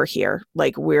we're here.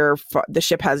 Like the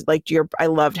ship has I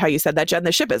loved how you said that, Jen.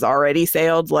 The ship has already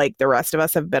sailed. Like the rest of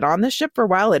us have been on this ship for a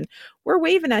while, and we're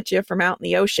waving at you from out in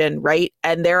the ocean, right?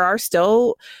 And there are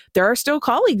still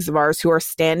colleagues of ours who are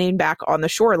standing back on the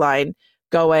shoreline,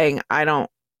 going, I don't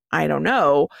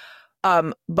know.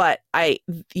 But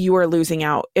you are losing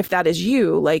out. If that is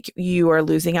you, like you are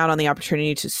losing out on the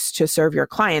opportunity to serve your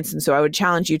clients. And so I would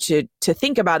challenge you to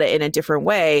think about it in a different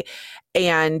way.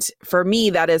 And for me,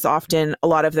 that is often a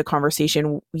lot of the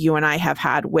conversation you and I have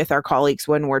had with our colleagues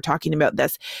when we're talking about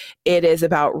this. It is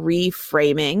about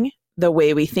reframing the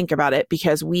way we think about it,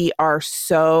 because we are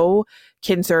so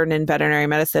concerned in veterinary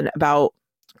medicine about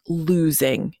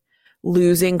losing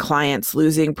clients,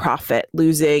 losing profit,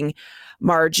 losing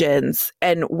margins.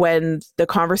 And when the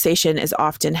conversation is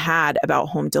often had about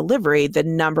home delivery, the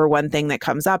number one thing that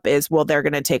comes up is, well, they're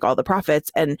going to take all the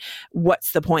profits. And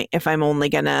what's the point if I'm only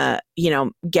going to,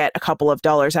 get a couple of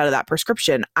dollars out of that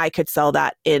prescription? I could sell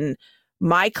that in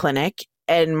my clinic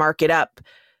and mark it up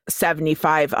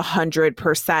 75,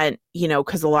 100%,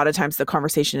 because a lot of times the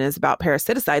conversation is about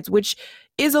parasiticides, which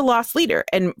is a loss leader.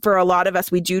 And for a lot of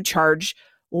us, we do charge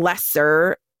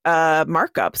lesser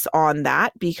markups on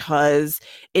that because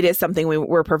it is something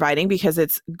we're providing, because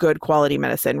it's good quality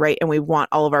medicine, right? And we want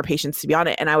all of our patients to be on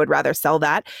it. And I would rather sell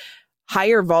that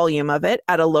higher volume of it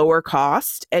at a lower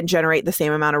cost and generate the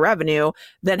same amount of revenue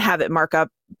than have it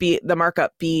the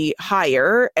markup be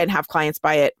higher and have clients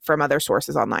buy it from other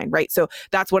sources online, right? So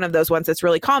that's one of those ones that's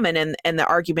really common. And the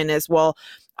argument is, well,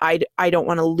 I don't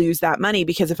want to lose that money,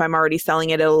 because if I'm already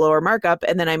selling it at a lower markup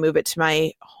and then I move it to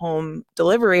my home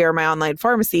delivery or my online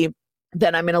pharmacy,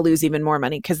 then I'm going to lose even more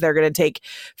money, because they're going to take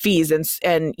fees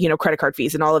and credit card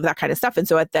fees and all of that kind of stuff. And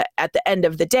so at the end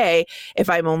of the day,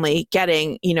 if I'm only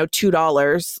getting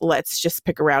 $2, let's just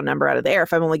pick a round number out of the air.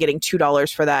 If I'm only getting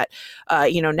 $2 for that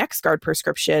NextGuard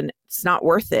prescription, it's not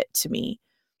worth it to me.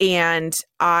 And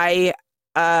I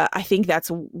think that's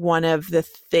one of the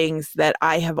things that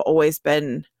I have always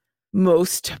been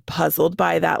most puzzled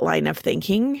by, that line of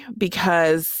thinking,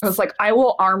 because I was like, I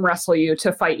will arm wrestle you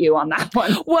to fight you on that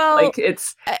one. Well,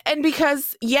 and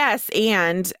because yes,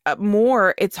 and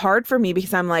more, it's hard for me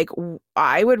because I'm like,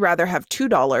 I would rather have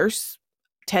 $2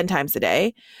 10 times a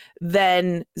day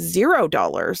than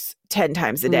 $0 10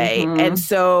 times a day. Mm-hmm. And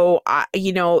so,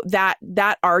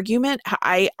 that argument,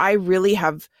 I really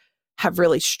have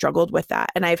really struggled with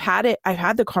that. And I've had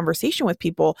the conversation with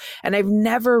people, and I've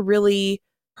never really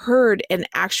heard an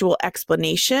actual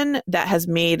explanation that has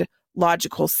made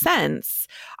logical sense.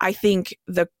 I think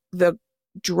the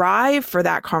drive for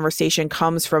that conversation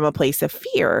comes from a place of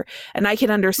fear. And I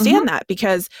can understand that,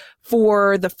 because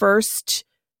for the first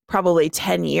probably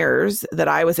 10 years that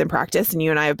I was in practice, and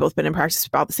you and I have both been in practice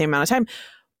about the same amount of time,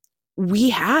 we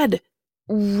had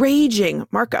raging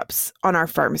markups on our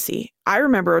pharmacy. I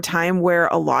remember a time where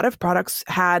a lot of products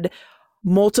had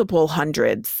multiple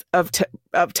hundreds of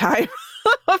time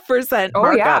percent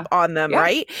markup on them,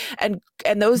 right? And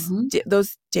those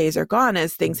those days are gone,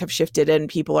 as things have shifted and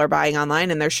people are buying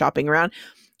online and they're shopping around.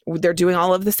 They're doing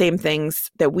all of the same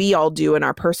things that we all do in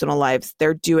our personal lives.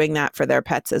 They're doing that for their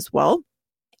pets as well.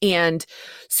 And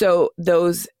so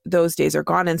those days are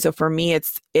gone. And so for me,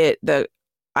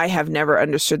 I have never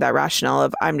understood that rationale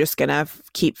of I'm just going to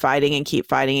keep fighting and keep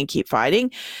fighting and keep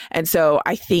fighting. And so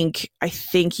I think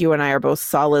you and I are both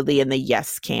solidly in the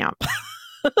yes camp.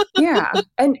 Yeah.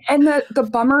 And the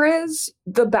bummer is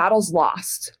the battle's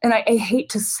lost. And I hate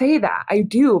to say that. I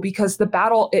do, because the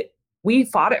battle, we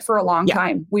fought it for a long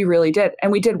time. We really did.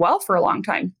 And we did well for a long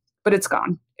time, but it's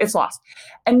gone. It's lost.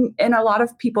 And a lot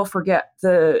of people forget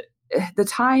the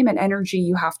time and energy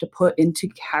you have to put into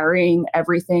carrying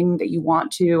everything that you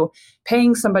want to,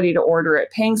 paying somebody to order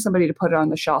it, paying somebody to put it on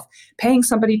the shelf, paying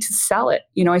somebody to sell it.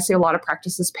 I see a lot of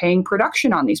practices paying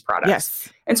production on these products. Yes.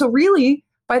 And so really,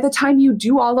 by the time you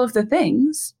do all of the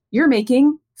things, you're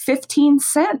making 15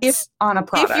 cents on a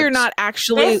product. If you're not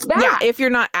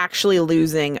actually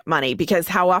losing money, because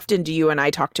how often do you and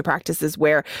I talk to practices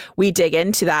where we dig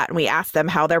into that and we ask them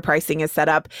how their pricing is set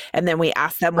up, and then we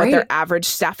ask them what their average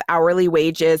staff hourly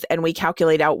wage is, and we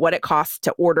calculate out what it costs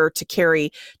to order, to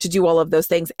carry, to do all of those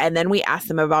things, and then we ask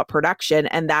them about production,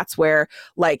 and that's where,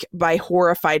 like, by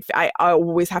horrified, I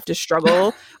always have to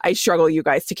struggle. I struggle, you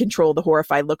guys, to control the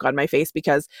horrified look on my face,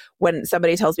 because when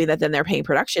somebody tells me that then they're paying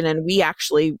production and we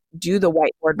actually do the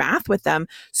whiteboard math with them,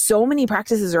 so many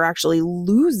practices are actually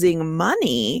losing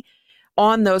money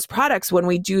on those products when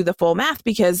we do the full math,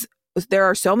 because there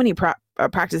are so many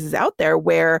practices out there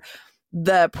where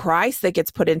the price that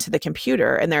gets put into the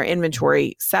computer and their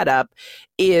inventory setup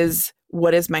is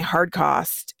what is my hard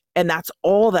cost And that's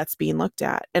all that's being looked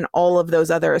at. And all of those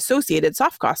other associated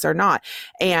soft costs are not.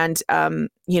 And,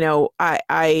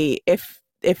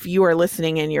 if you are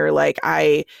listening and you're like,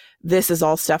 this is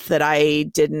all stuff that I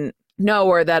didn't know,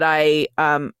 or that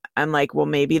I'm like, well,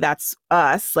 maybe that's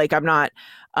us. Like, I'm not,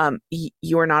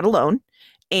 you are not alone.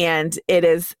 And it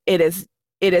is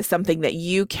something that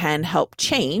you can help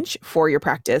change for your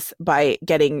practice by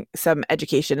getting some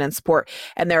education and support.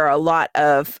 And there are a lot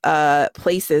of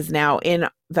places now in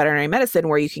veterinary medicine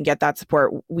where you can get that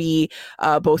support. We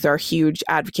both are huge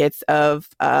advocates of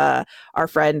our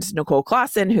friend Nicole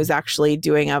Clausen, who's actually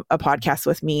doing a podcast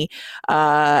with me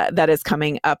that is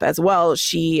coming up as well.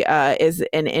 She is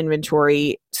an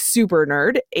inventory super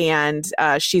nerd, and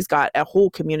she's got a whole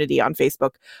community on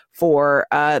Facebook for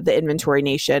the Inventory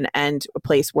Nation, and a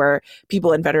place where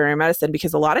people in veterinary medicine,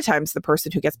 because a lot of times the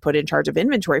person who gets put in charge of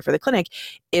inventory for the clinic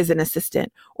is an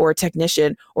assistant or a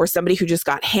technician or somebody who just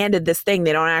got handed this thing.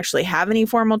 They don't actually have any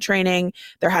formal training.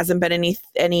 There hasn't been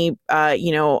any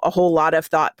a whole lot of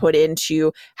thought put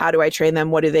into how do I train them?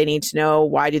 What do they need to know?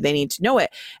 Why do they need to know it?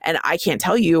 And I can't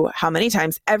tell you how many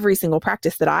times every single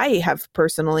practice that I have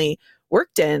personally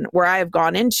worked in, where I have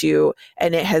gone into,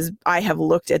 and I have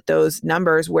looked at those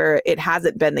numbers where it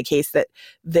hasn't been the case that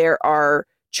there are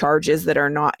charges that are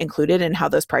not included and how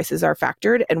those prices are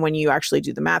factored. And when you actually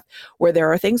do the math, where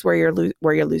there are things where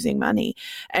you're losing money.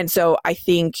 And so I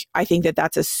think that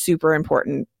that's a super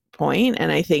important point.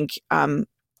 And I think, not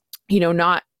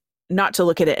to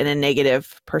look at it in a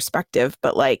negative perspective,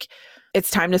 but like, it's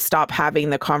time to stop having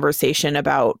the conversation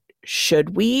about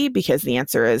should we, because the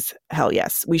answer is hell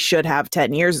yes, we should have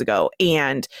 10 years ago.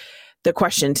 And the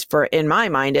question in my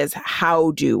mind is,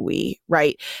 how do we,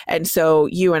 right? And so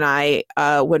you and I,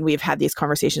 when we've had these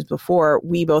conversations before,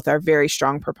 we both are very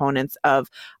strong proponents of,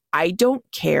 I don't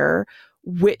care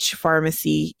which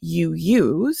pharmacy you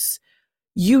use,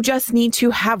 you just need to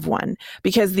have one.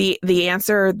 Because the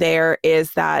answer there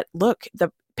is that, look,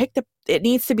 it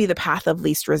needs to be the path of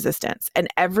least resistance. And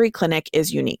every clinic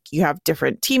is unique. You have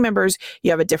different team members, you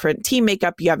have a different team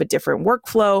makeup, you have a different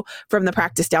workflow from the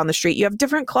practice down the street, you have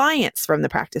different clients from the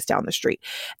practice down the street.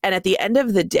 And at the end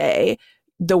of the day,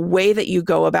 the way that you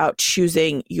go about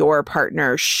choosing your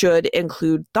partner should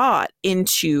include thought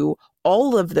into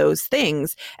all of those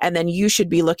things. And then you should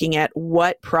be looking at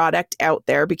what product out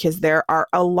there, because there are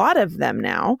a lot of them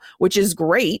now, which is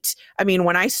great. I mean,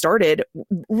 when I started,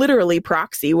 literally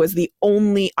Proxy was the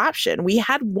only option. We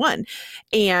had one,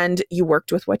 and you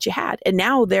worked with what you had. And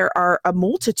now there are a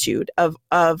multitude of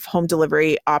home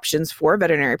delivery options for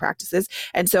veterinary practices.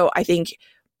 And so I think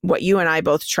what you and I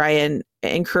both try and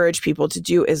encourage people to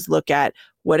do is look at,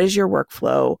 what is your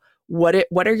workflow? What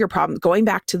are your problems? Going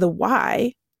back to the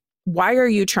why are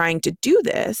you trying to do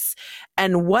this?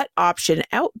 And what option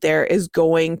out there is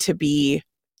going to be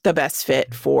the best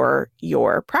fit for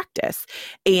your practice?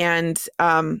 And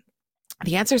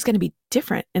the answer is going to be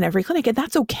different in every clinic. And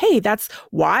that's okay. That's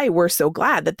why we're so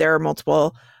glad that there are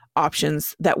multiple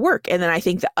options that work. And then I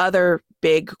think the other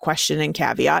big question and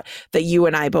caveat that you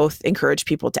and I both encourage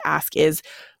people to ask is,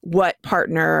 what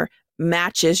partner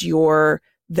matches your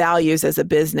values as a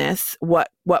business? What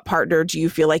partner do you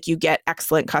feel like you get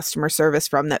excellent customer service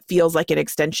from, that feels like an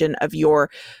extension of your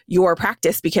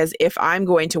practice? Because if I'm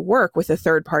going to work with a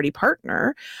third party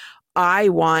partner, I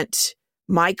want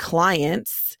my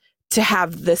clients to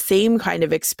have the same kind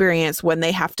of experience when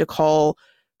they have to call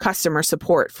customer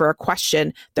support for a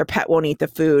question, their pet won't eat the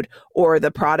food, or the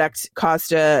product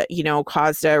caused a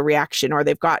reaction, or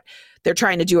they're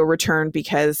trying to do a return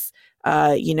because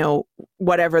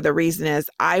whatever the reason is.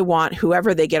 I want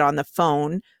whoever they get on the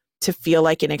phone to feel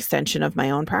like an extension of my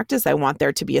own practice. I want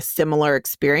there to be a similar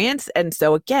experience. And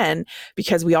so again,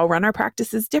 because we all run our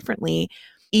practices differently,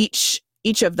 each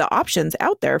of the options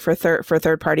out there for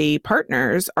third-party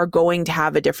partners are going to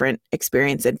have a different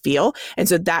experience and feel. And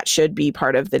so that should be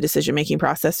part of the decision-making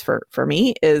process for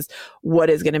me, is what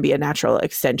is going to be a natural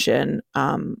extension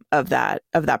of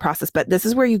that process. But this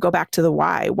is where you go back to the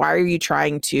why. Why are you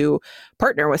trying to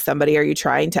partner with somebody? Are you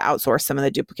trying to outsource some of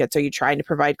the duplicates? Are you trying to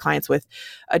provide clients with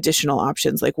additional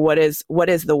options? Like, what is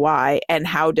the why, and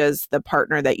how does the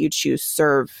partner that you choose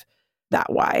serve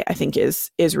that why, I think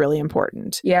is really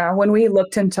important. Yeah. When we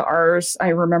looked into ours, I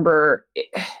remember,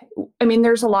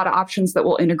 there's a lot of options that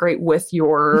will integrate with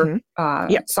your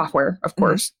software, of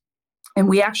course. And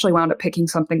we actually wound up picking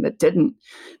something that didn't,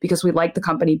 because we liked the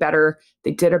company better.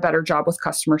 They did a better job with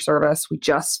customer service. We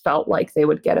just felt like they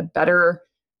would get a better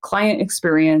client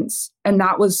experience. And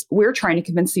we're trying to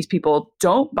convince these people,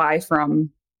 don't buy from,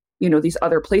 these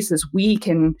other places. We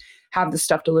can have the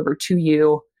stuff delivered to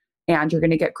you, and you're going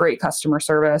to get great customer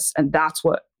service. And that's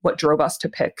what what drove us to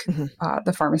pick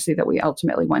the pharmacy that we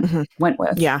ultimately went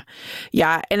with. Yeah.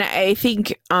 Yeah. And I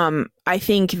think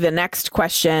the next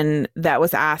question that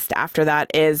was asked after that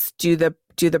is, do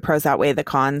the pros outweigh the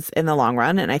cons in the long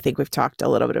run? And I think we've talked a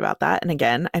little bit about that. And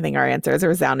again, I think our answer is a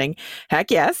resounding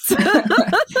heck yes.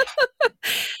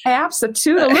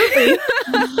 Absolutely.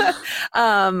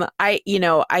 I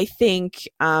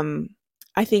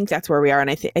think that's where we are. And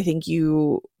I think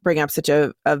you bring up such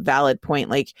a valid point.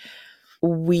 Like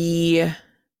we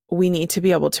need to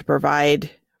be able to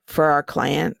provide for our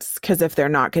clients, because if they're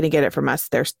not going to get it from us,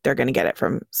 they're going to get it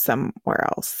from somewhere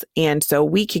else. And so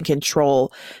we can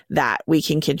control that. We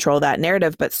can control that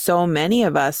narrative. But so many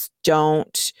of us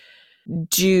don't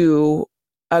do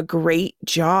a great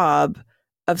job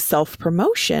of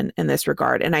self-promotion in this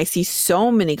regard. And I see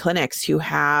so many clinics who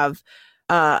have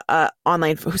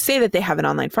who say that they have an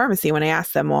online pharmacy. When I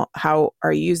ask them, well, how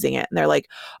are you using it? And they're like,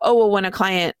 oh, well, when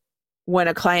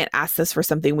a client asks us for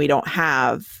something we don't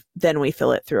have, then we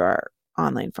fill it through our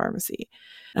online pharmacy.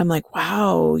 And I'm like,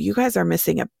 wow, you guys are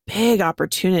missing a big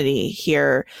opportunity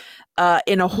here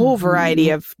in a whole variety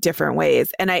of different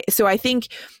ways. And I think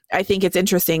it's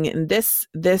interesting in this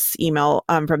email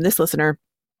from this listener.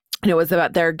 And it was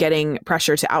about they're getting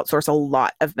pressure to outsource a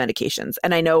lot of medications.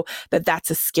 And I know that that's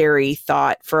a scary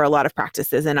thought for a lot of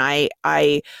practices. And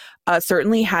I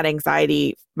certainly had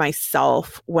anxiety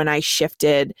myself when I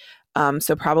shifted.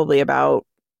 So probably about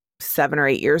 7 or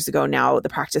 8 years ago now, the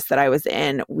practice that I was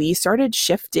in, we started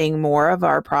shifting more of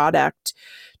our product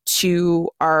to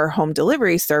our home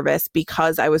delivery service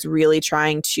because I was really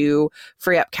trying to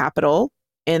free up capital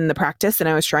in the practice, and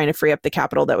I was trying to free up the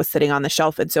capital that was sitting on the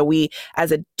shelf. And so we,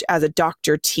 as a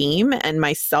doctor team and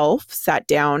myself, sat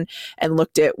down and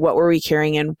looked at what were we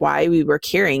carrying and why we were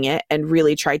carrying it, and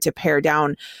really tried to pare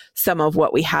down some of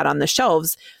what we had on the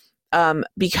shelves.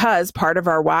 Because part of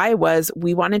our why was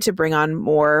we wanted to bring on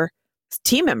more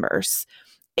team members.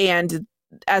 And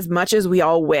as much as we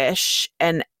all wish,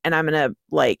 and I'm going to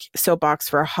like soapbox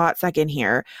for a hot second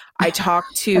here, I talk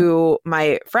to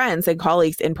my friends and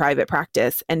colleagues in private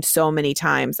practice, and so many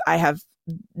times I have,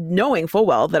 knowing full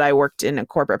well that I worked in a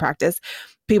corporate practice,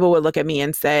 people would look at me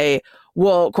and say,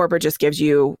 well, corporate just gives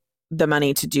you the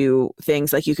money to do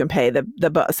things like you can pay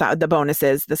the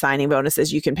bonuses, the signing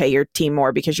bonuses, you can pay your team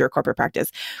more because you're a corporate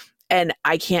practice. And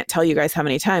I can't tell you guys how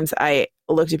many times I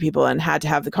looked at people and had to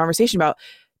have the conversation about,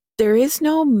 there is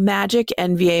no magic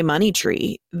NVA money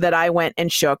tree that I went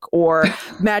and shook, or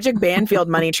magic Banfield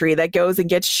money tree that goes and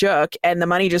gets shook and the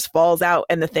money just falls out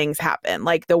and the things happen.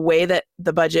 Like the way that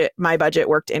my budget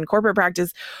worked in corporate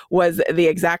practice was the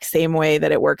exact same way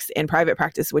that it works in private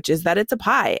practice, which is that it's a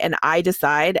pie. And I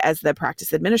decide as the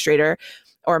practice administrator,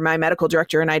 or my medical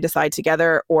director and I decide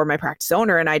together, or my practice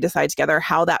owner and I decide together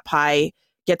how that pie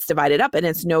gets divided up. And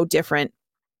it's no different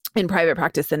in private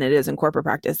practice than it is in corporate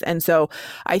practice. And so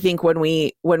I think when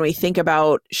we think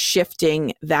about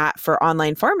shifting that for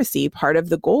online pharmacy, part of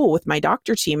the goal with my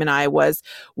doctor team and I was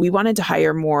we wanted to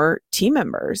hire more team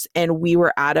members, and we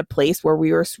were at a place where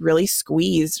we were really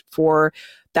squeezed for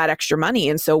that extra money.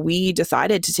 And so we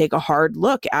decided to take a hard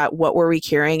look at what were we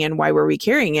carrying and why were we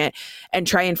carrying it, and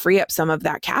try and free up some of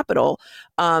that capital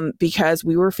because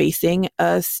we were facing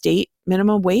a state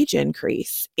minimum wage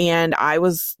increase. And I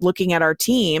was looking at our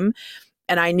team,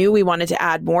 and I knew we wanted to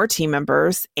add more team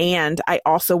members. And I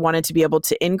also wanted to be able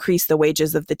to increase the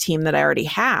wages of the team that I already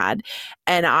had.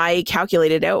 And I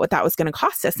calculated out what that was going to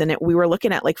cost us. And we were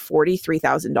looking at like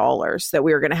 $43,000 that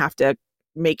we were going to have to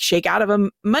shake out of a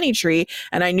money tree.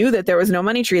 And I knew that there was no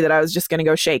money tree that I was just going to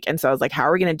go shake. And so I was like, how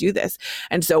are we going to do this?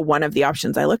 And so one of the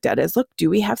options I looked at is, look, do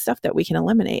we have stuff that we can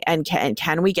eliminate? And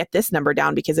can we get this number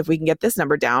down? Because if we can get this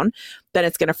number down, then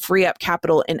it's going to free up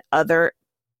capital in other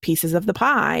pieces of the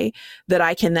pie that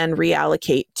I can then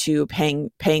reallocate to paying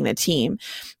the team.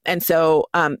 And so,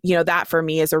 that for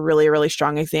me is a really, really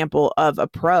strong example of a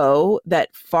pro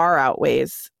that far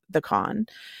outweighs the con.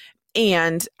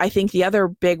 And I think the other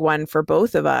big one for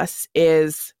both of us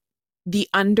is the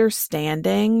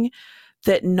understanding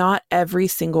that not every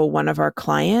single one of our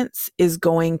clients is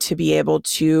going to be able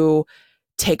to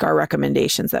take our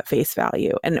recommendations at face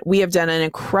value. And we have done an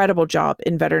incredible job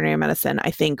in veterinary medicine,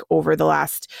 I think, over the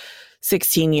last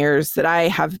 16 years that I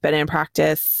have been in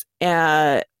practice,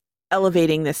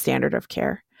 elevating the standard of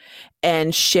care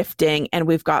and shifting. And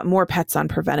we've got more pets on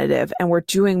preventative, and we're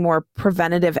doing more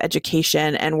preventative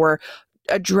education, and we're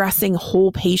addressing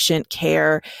whole patient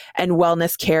care and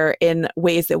wellness care in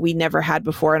ways that we never had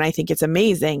before. And I think it's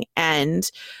amazing. And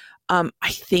I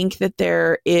think that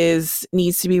there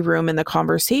needs to be room in the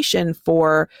conversation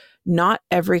for not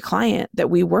every client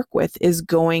that we work with is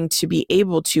going to be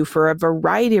able to, for a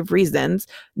variety of reasons,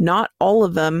 not all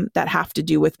of them that have to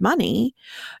do with money,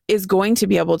 is going to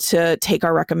be able to take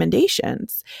our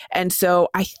recommendations. And so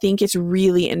I think it's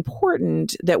really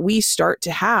important that we start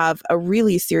to have a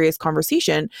really serious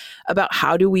conversation about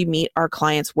how do we meet our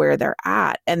clients where they're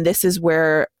at. And this is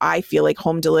where I feel like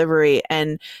home delivery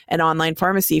and an online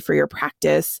pharmacy for your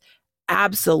practice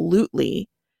absolutely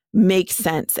make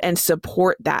sense and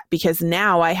support that, because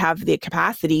now I have the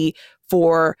capacity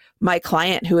for my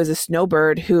client who is a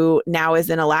snowbird who now is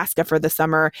in Alaska for the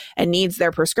summer and needs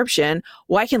their prescription.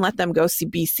 Well, I can let them go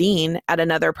be seen at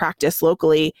another practice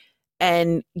locally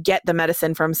and get the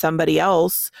medicine from somebody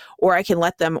else, or I can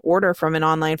let them order from an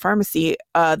online pharmacy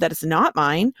that is not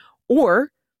mine,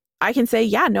 or I can say,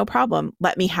 yeah, no problem.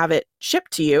 Let me have it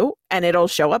shipped to you and it'll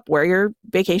show up where you're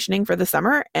vacationing for the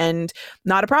summer, and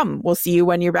not a problem. We'll see you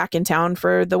when you're back in town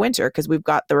for the winter, because we've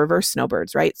got the reverse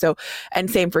snowbirds, right? So,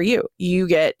 and same for you. You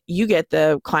get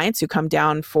the clients who come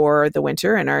down for the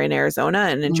winter and are in Arizona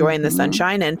and enjoying the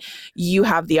sunshine, and you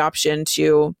have the option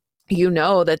to,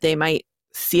 that they might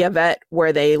see a vet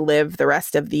where they live the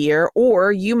rest of the year,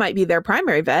 or you might be their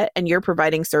primary vet and you're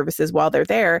providing services while they're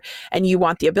there, and you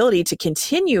want the ability to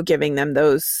continue giving them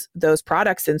those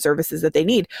products and services that they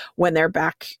need when they're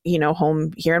back,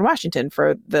 home here in Washington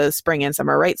for the spring and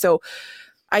summer, right? So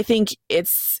I think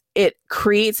it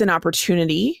creates an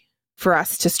opportunity for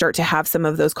us to start to have some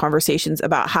of those conversations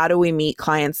about how do we meet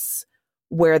clients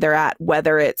where they're at,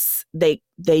 whether it's they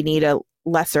need a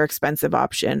lesser expensive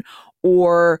option,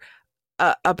 or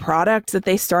a product that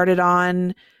they started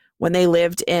on when they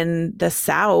lived in the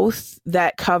South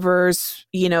that covers,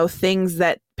 things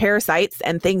that parasites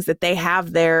and things that they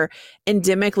have there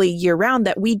endemically year round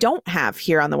that we don't have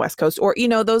here on the West Coast. Or,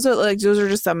 those are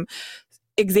just some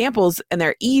examples, and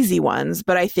they're easy ones,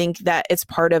 but I think that it's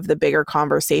part of the bigger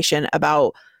conversation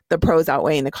about the pros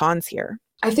outweighing the cons here.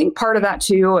 I think part of that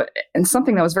too, and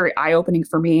something that was very eye-opening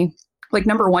for me, like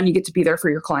number one, you get to be there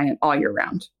for your client all year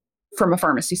round from a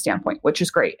pharmacy standpoint, which is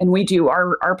great. And we do,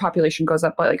 our population goes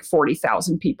up by like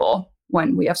 40,000 people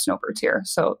when we have snowbirds here.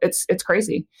 So it's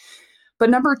crazy. But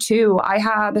number two, I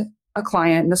had a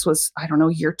client, and this was, I don't know,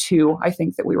 year two, I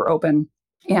think, that we were open,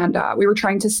 and we were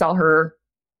trying to sell her,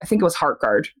 I think it was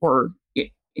HeartGuard, or,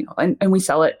 and we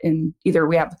sell it in either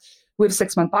we have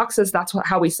 6-month boxes. That's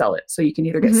how we sell it. So you can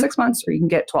either get 6 months or you can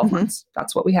get 12 months.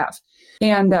 That's what we have.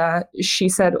 And she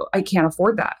said, I can't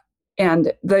afford that.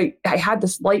 And I had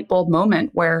this light bulb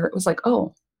moment where it was like,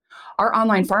 oh, our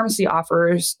online pharmacy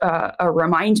offers a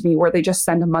Remind Me, where they just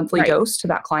send a monthly dose to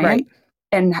that client. Right.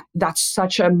 And that's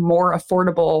such a more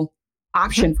affordable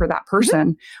option for that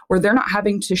person, where they're not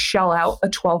having to shell out a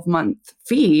 12-month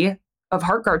fee of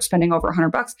HeartGuard, spending over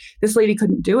 $100. This lady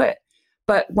couldn't do it.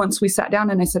 But once we sat down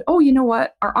and I said, oh, you know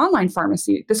what? Our online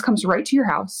pharmacy, this comes right to your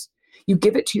house. You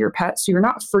give it to your pet, so you're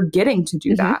not forgetting to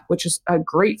do that, which is a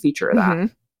great feature of that.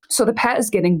 So the pet is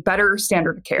getting better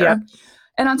standard of care. Yep.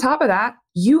 And on top of that,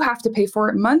 you have to pay for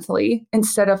it monthly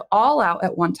instead of all out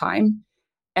at one time.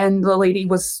 And the lady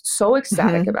was so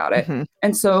ecstatic about it.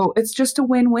 And so it's just a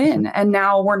win-win. And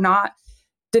now we're not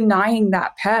denying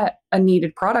that pet a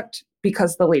needed product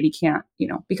because the lady can't,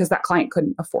 because that client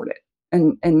couldn't afford it.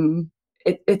 And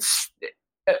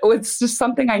it's just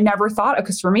something I never thought of,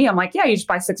 because for me, I'm like, yeah, you just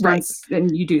buy 6 months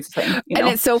and you do the thing. And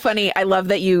it's so funny. I love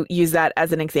that you use that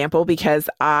as an example, because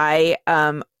I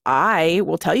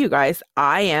will tell you guys,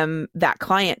 I am that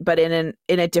client, but in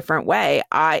a different way.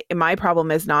 My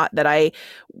problem is not that I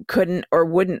couldn't or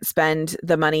wouldn't spend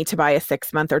the money to buy a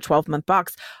 6-month or 12-month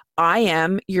box. I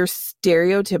am your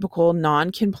stereotypical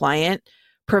non-compliant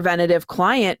preventative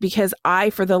client, because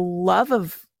I, for the love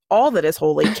of all that is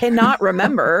holy, cannot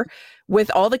remember with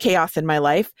all the chaos in my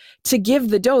life to give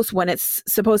the dose when it's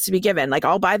supposed to be given. Like,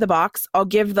 I'll buy the box, I'll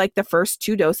give like the first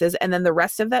 2 doses, and then the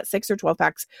rest of that 6 or 12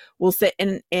 packs will sit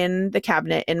in the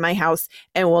cabinet in my house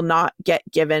and will not get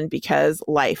given because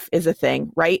life is a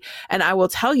thing, right? And I will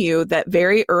tell you that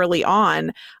very early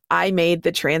on, I made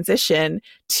the transition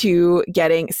to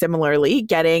getting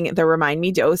the Remind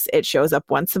Me dose. It shows up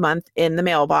once a month in the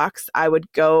mailbox. I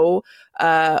would go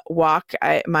walk.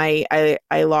 I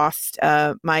lost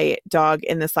my dog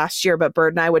in this last year, but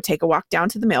Bird and I would take a walk down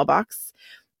to the mailbox,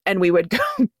 and we would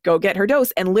go get her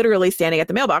dose, and literally standing at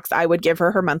the mailbox, I would give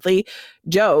her monthly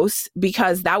dose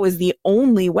because that was the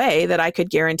only way that I could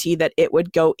guarantee that it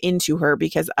would go into her,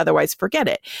 because otherwise forget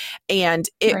it. And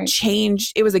it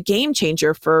changed. It was a game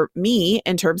changer for me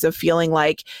in terms of feeling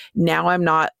like now I'm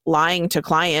not lying to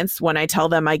clients when I tell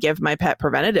them I give my pet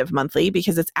preventative monthly,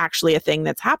 because it's actually a thing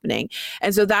that's happening.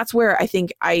 And so that's where I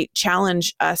think I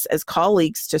challenge us as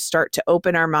colleagues to start to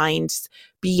open our minds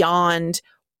beyond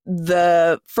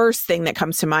the first thing that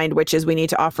comes to mind, which is we need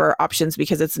to offer options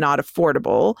because it's not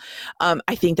affordable.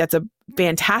 I think that's a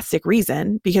fantastic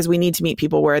reason, because we need to meet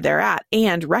people where they're at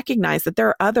and recognize that there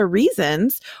are other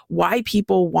reasons why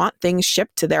people want things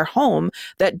shipped to their home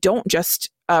that don't just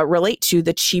relate to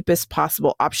the cheapest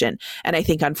possible option. And I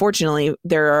think, unfortunately,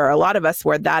 there are a lot of us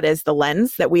where that is the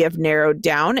lens that we have narrowed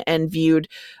down and viewed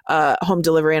home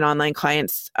delivery and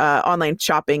online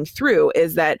shopping through,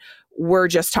 is that we're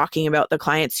just talking about the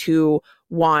clients who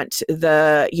want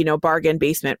the, bargain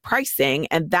basement pricing,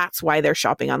 and that's why they're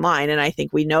shopping online. And I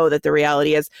think we know that the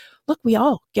reality is, look, we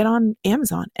all get on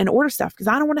Amazon and order stuff because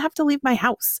I don't want to have to leave my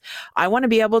house. I want to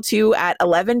be able to, at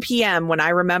 11 p.m., when I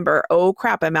remember, oh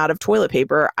crap, I'm out of toilet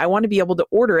paper, I want to be able to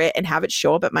order it and have it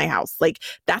show up at my house. Like,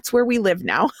 that's where we live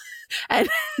now. And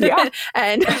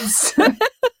and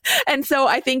and so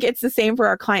I think it's the same for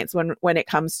our clients when it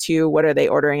comes to what are they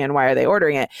ordering and why are they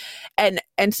ordering it.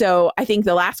 And so I think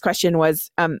the last question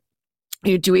was,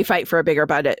 do we fight for a bigger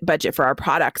budget for our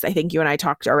products? I think you and I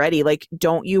talked already, like,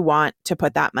 don't you want to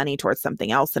put that money towards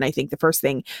something else? And I think the first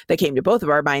thing that came to both of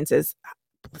our minds is,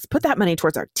 let's put that money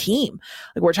towards our team.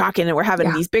 Like, we're talking and we're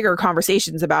having these bigger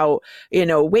conversations about,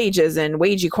 wages and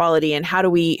wage equality, and how do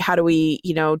we,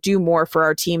 do more for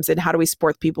our teams, and how do we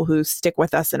support people who stick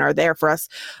with us and are there for us?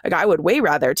 Like, I would way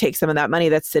rather take some of that money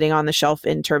that's sitting on the shelf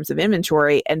in terms of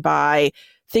inventory and buy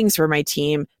things for my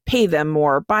team, pay them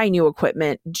more, buy new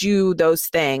equipment, do those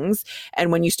things.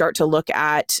 And when you start to look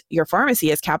at your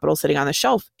pharmacy as capital sitting on the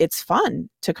shelf, it's fun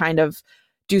to kind of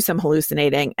do some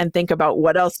hallucinating and think about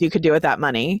what else you could do with that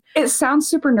money. It sounds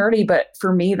super nerdy, but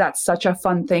for me, that's such a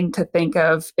fun thing to think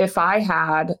of. If I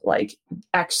had like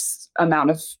X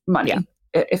amount of money,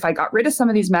 if I got rid of some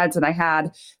of these meds and I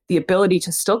had the ability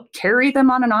to still carry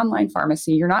them on an online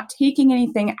pharmacy, you're not taking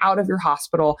anything out of your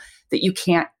hospital that you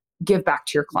can't give back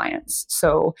to your clients.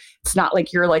 So it's not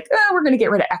like you're like, we're going to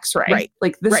get rid of X-ray. Right.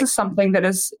 Like, this is something that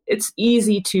it's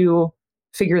easy to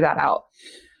figure that out.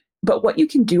 But what you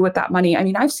can do with that money, I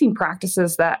mean, I've seen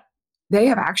practices that they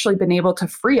have actually been able to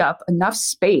free up enough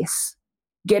space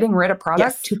getting rid of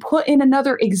product to put in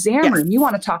another exam room. You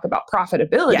want to talk about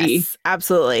profitability. Yes,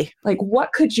 absolutely. Like,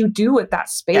 what could you do with that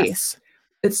space?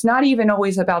 It's not even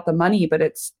always about the money, but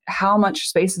it's how much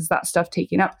space is that stuff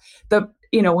taking up.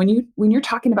 When you're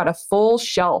talking about a full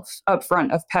shelf up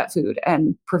front of pet food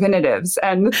and preventatives,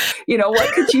 and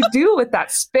what could you do with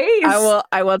that space?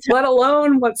 I will let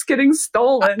alone what's getting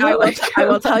stolen. I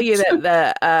will tell you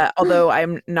that although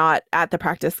I'm not at the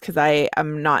practice because I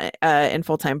am not in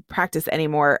full-time practice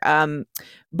anymore,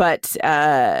 but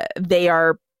they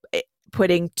are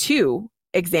putting 2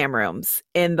 exam rooms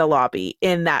in the lobby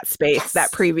in that space that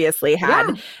previously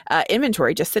had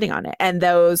inventory just sitting on it. And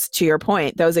those, to your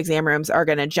point, those exam rooms are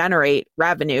going to generate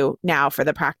revenue now for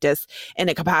the practice in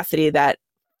a capacity that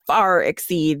far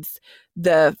exceeds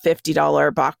the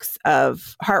 $50 box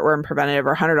of heartworm preventative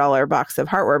or $100 box of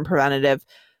heartworm preventative,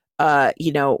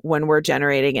 when we're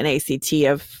generating an ACT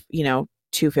of,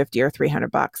 $250 or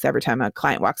 $300 every time a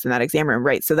client walks in that exam room.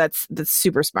 Right. So that's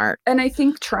super smart. And I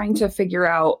think trying to figure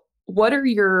out, what are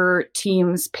your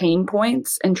team's pain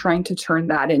points, and trying to turn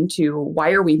that into,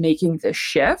 why are we making this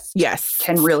shift? Yes.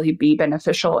 Can really be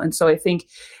beneficial. And so I think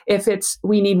if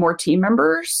we need more team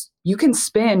members, you can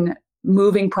spin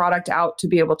moving product out to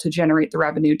be able to generate the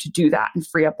revenue to do that and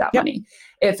free up that money.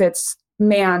 If it's,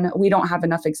 man, we don't have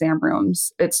enough exam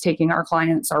rooms, it's taking our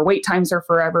clients, our wait times are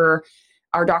forever,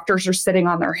 our doctors are sitting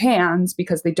on their hands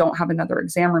because they don't have another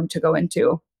exam room to go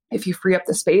into. If you free up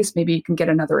the space, maybe you can get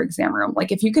another exam room. Like,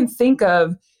 if you can think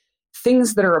of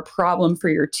things that are a problem for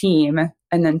your team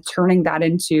and then turning that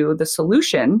into the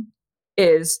solution,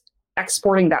 is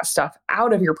exporting that stuff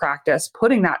out of your practice,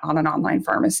 putting that on an online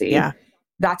pharmacy. Yeah.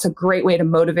 That's a great way to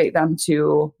motivate them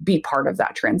to be part of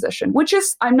that transition, which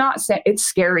is, I'm not saying it's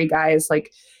scary, guys.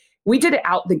 Like, we did it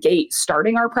out the gate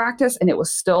starting our practice, and it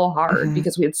was still hard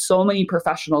because we had so many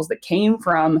professionals that came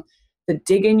from the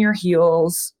dig in your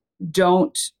heels,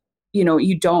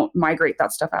 you don't migrate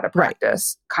that stuff out of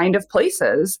practice kind of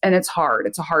places. And it's hard.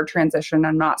 It's a hard transition.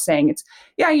 I'm not saying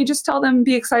you just tell them,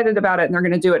 be excited about it, and they're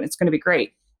going to do it, and it's going to be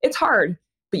great. It's hard,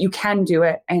 but you can do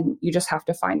it, and you just have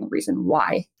to find the reason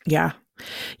why. Yeah.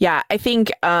 Yeah, I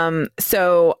think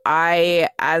so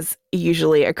as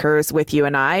usually occurs with you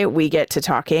and I, we get to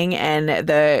talking and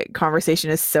the conversation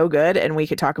is so good and we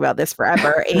could talk about this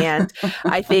forever. And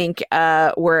I think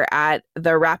we're at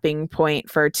the wrapping point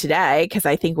for today because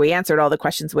I think we answered all the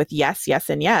questions with yes, yes,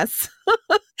 and yes.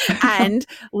 And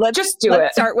let's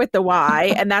start with the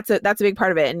why. And that's a big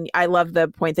part of it. And I love the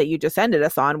point that you just ended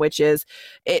us on, which is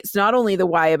it's not only the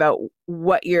why about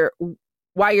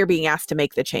why you're being asked to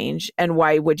make the change and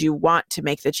why would you want to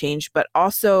make the change, but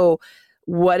also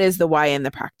what is the why in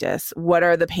the practice? What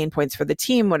are the pain points for the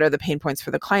team? What are the pain points for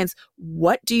the clients?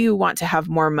 What do you want to have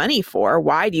more money for?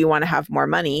 Why do you want to have more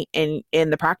money in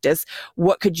the practice?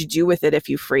 What could you do with it if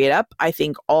you free it up? I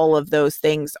think all of those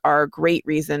things are great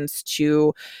reasons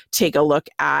to take a look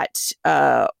at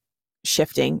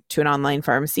shifting to an online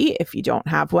pharmacy if you don't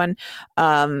have one.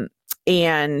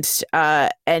 And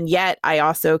yet I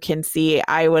also can see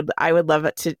I would love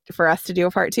it for us to do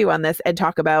a part 2 on this and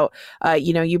talk about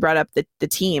you brought up the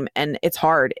team, and it's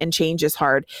hard and change is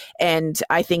hard. And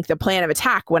I think the plan of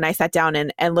attack, when I sat down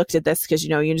and looked at this, because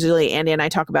usually Andy and I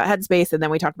talk about headspace and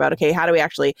then we talk about, okay, how do we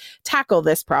actually tackle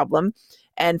this problem?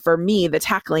 And for me, the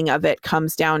tackling of it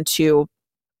comes down to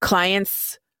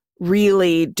clients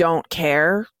really don't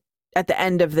care. At the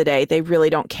end of the day, they really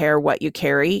don't care what you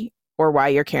carry or why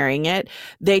you're carrying it.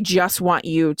 They just want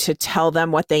you to tell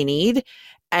them what they need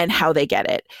and how they get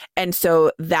it. And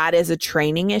so that is a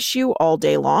training issue all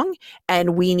day long.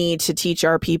 And we need to teach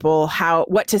our people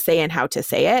what to say and how to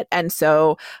say it. And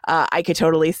so I could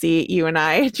totally see you and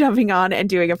I jumping on and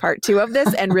doing a part 2 of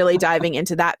this and really diving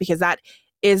into that, because that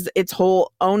is its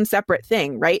whole own separate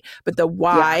thing, right? But the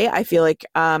why, I feel like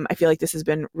this has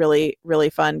been really,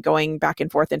 really fun going back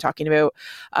and forth and talking about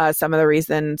some of the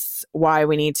reasons why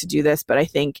we need to do this. But I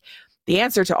think the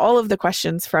answer to all of the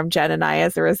questions from Jen and I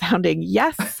is a resounding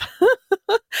yes.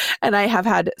 And I have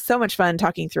had so much fun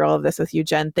talking through all of this with you,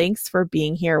 Jen. Thanks for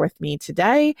being here with me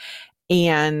today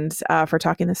and for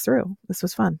talking this through. This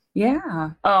was fun. Yeah.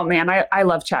 Oh man, I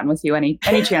love chatting with you any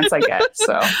chance I get.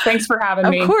 So thanks for having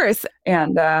me. Of course.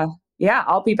 And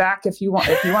I'll be back if you want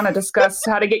to discuss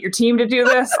how to get your team to do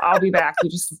this. I'll be back.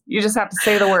 You just have to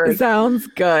say the word. Sounds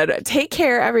good. Take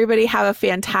care, everybody. Have a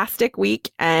fantastic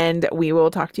week, and we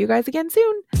will talk to you guys again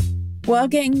soon. Well,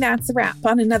 gang, that's a wrap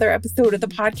on another episode of the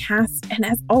podcast. And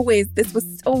as always, this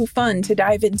was so fun to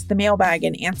dive into the mailbag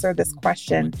and answer this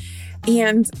question.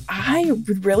 And I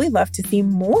would really love to see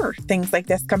more things like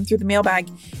this come through the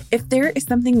mailbag. If there is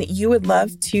something that you would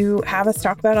love to have us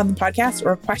talk about on the podcast,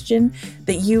 or a question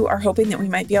that you are hoping that we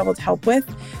might be able to help with,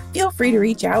 feel free to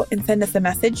reach out and send us a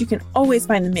message. You can always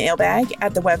find the mailbag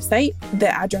at the website. The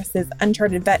address is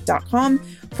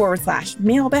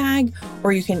unchartedvet.com/mailbag,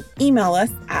 or you can email us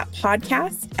at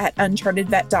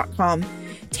podcast@unchartedvet.com.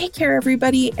 Take care,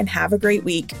 everybody, and have a great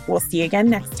week. We'll see you again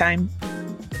next time.